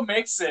this show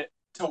makes it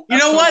to You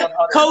know episode what?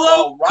 100,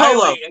 Colo, while Riley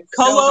Colo, is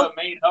still Colo, the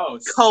main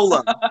host.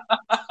 Colo.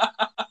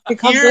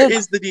 Because Here it's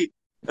is the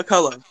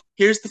Colo.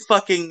 Here's the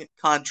fucking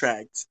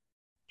contract.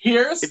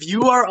 Here's If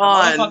you are the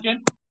on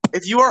motherfucking-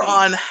 if you are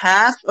on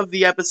half of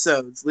the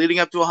episodes leading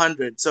up to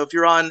 100, so if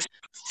you're on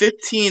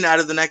 15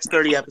 out of the next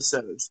 30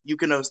 episodes, you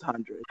can host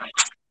 100.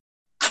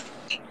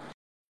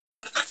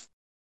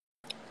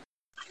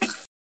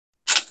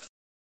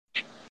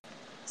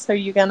 So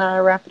you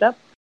gonna wrap it up?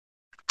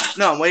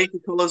 No, I'm waiting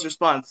for Colo's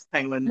response,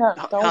 Penguin. No,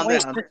 don't Calm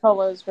wait down. for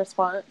Colo's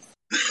response.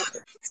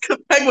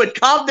 Penguin,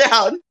 calm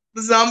down.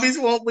 The zombies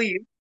won't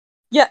leave.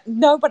 Yeah,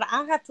 no, but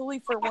I have to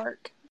leave for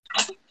work.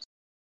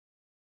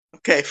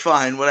 Okay,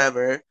 fine,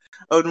 whatever.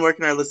 Odin, where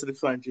can our listeners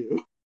find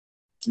you?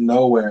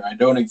 Nowhere. I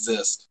don't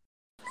exist.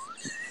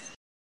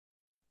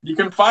 You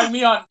can find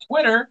me on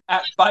Twitter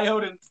at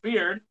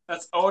ByOdin'sBeard.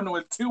 That's Odin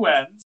with 2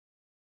 N's.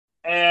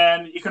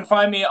 And you can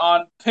find me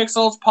on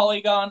Pixels,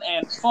 Polygon,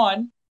 and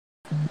Fun.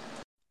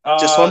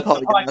 Just one The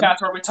Polygon.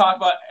 podcast where we talk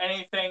about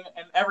anything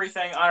and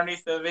everything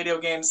underneath the video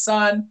game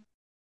sun.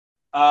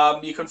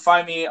 You can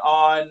find me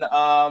on...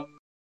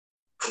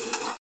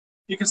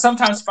 you can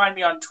sometimes find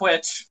me on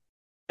Twitch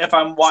if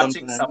I'm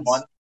watching Sometimes.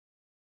 someone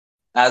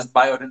as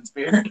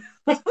ByOdin'sBeard.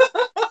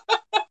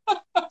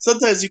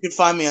 Sometimes you can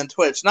find me on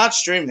Twitch. Not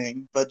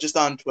streaming, but just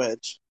on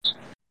Twitch.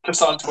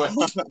 Just on Twitch.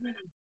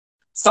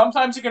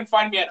 Sometimes you can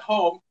find me at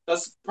home.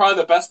 That's probably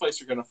the best place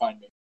you're going to find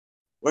me.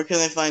 Where can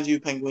they find you,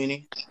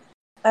 Penguini?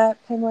 At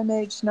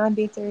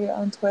PenguinAge93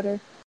 on Twitter.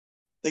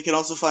 They can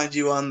also find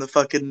you on the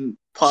fucking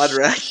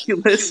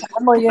Podraculous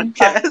I'm William.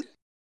 podcast.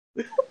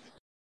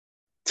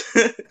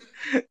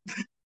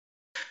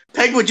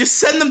 Penguin, just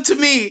send them to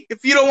me. If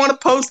you don't want to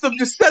post them,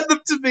 just send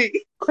them to me.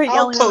 Quit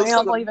I'll yelling at me, post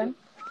I'm them. leaving.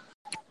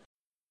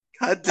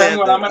 God damn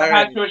Penguin, it. I'm going to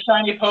Alright. hatch you a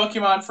shiny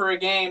Pokemon for a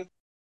game.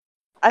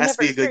 I Has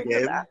to never be a good agreed to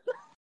game. that.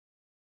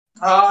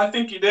 I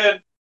think you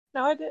did.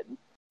 No, I didn't.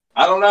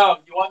 I don't know.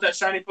 You want that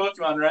shiny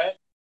Pokemon, right?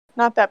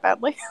 Not that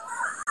badly.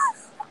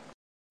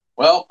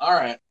 Well,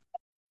 alright.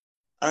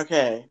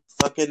 Okay.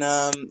 Fucking,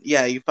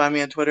 yeah, you can find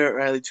me on Twitter at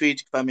Riley Tweet.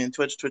 You can find me on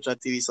Twitch,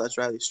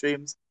 twitch.tv/Riley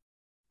Streams.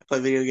 I play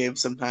video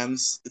games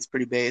sometimes. It's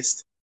pretty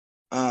based.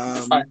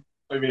 Play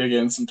video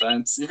games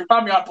sometimes. You can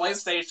find me on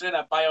PlayStation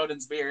at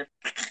Bioden's Beard.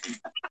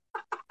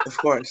 Of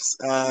course.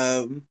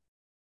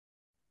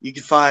 You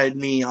can find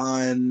me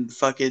on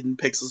fucking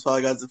Pixels,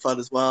 Polygons, and Fun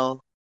as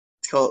well.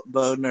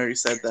 Bowden already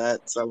said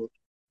that, so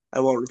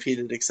I won't repeat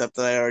it except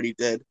that I already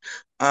did.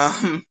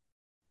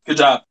 Good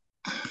job.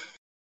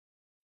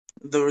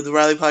 The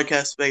Riley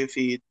Podcast Mega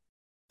Feed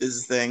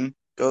is the thing.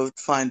 Go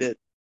find it.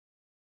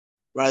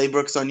 Riley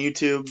Brooks on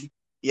YouTube.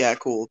 Yeah,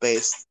 cool.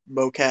 Based.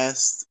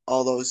 Bocast.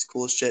 All those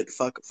cool shit.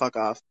 Fuck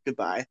off.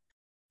 Goodbye.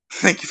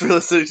 Thank you for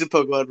listening to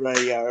Pokemon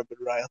Riley. I've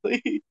been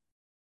Riley.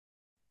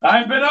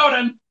 I've been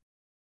Odin.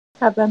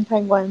 I've been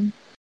Penguin.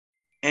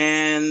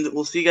 And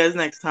we'll see you guys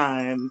next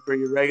time for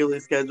your regularly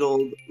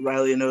scheduled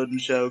Riley and Odin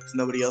show because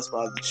nobody else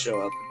bothered to show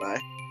up.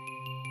 Goodbye.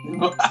 You're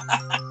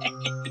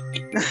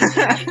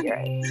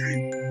right.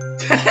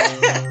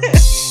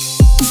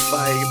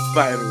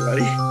 Bye,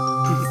 everybody.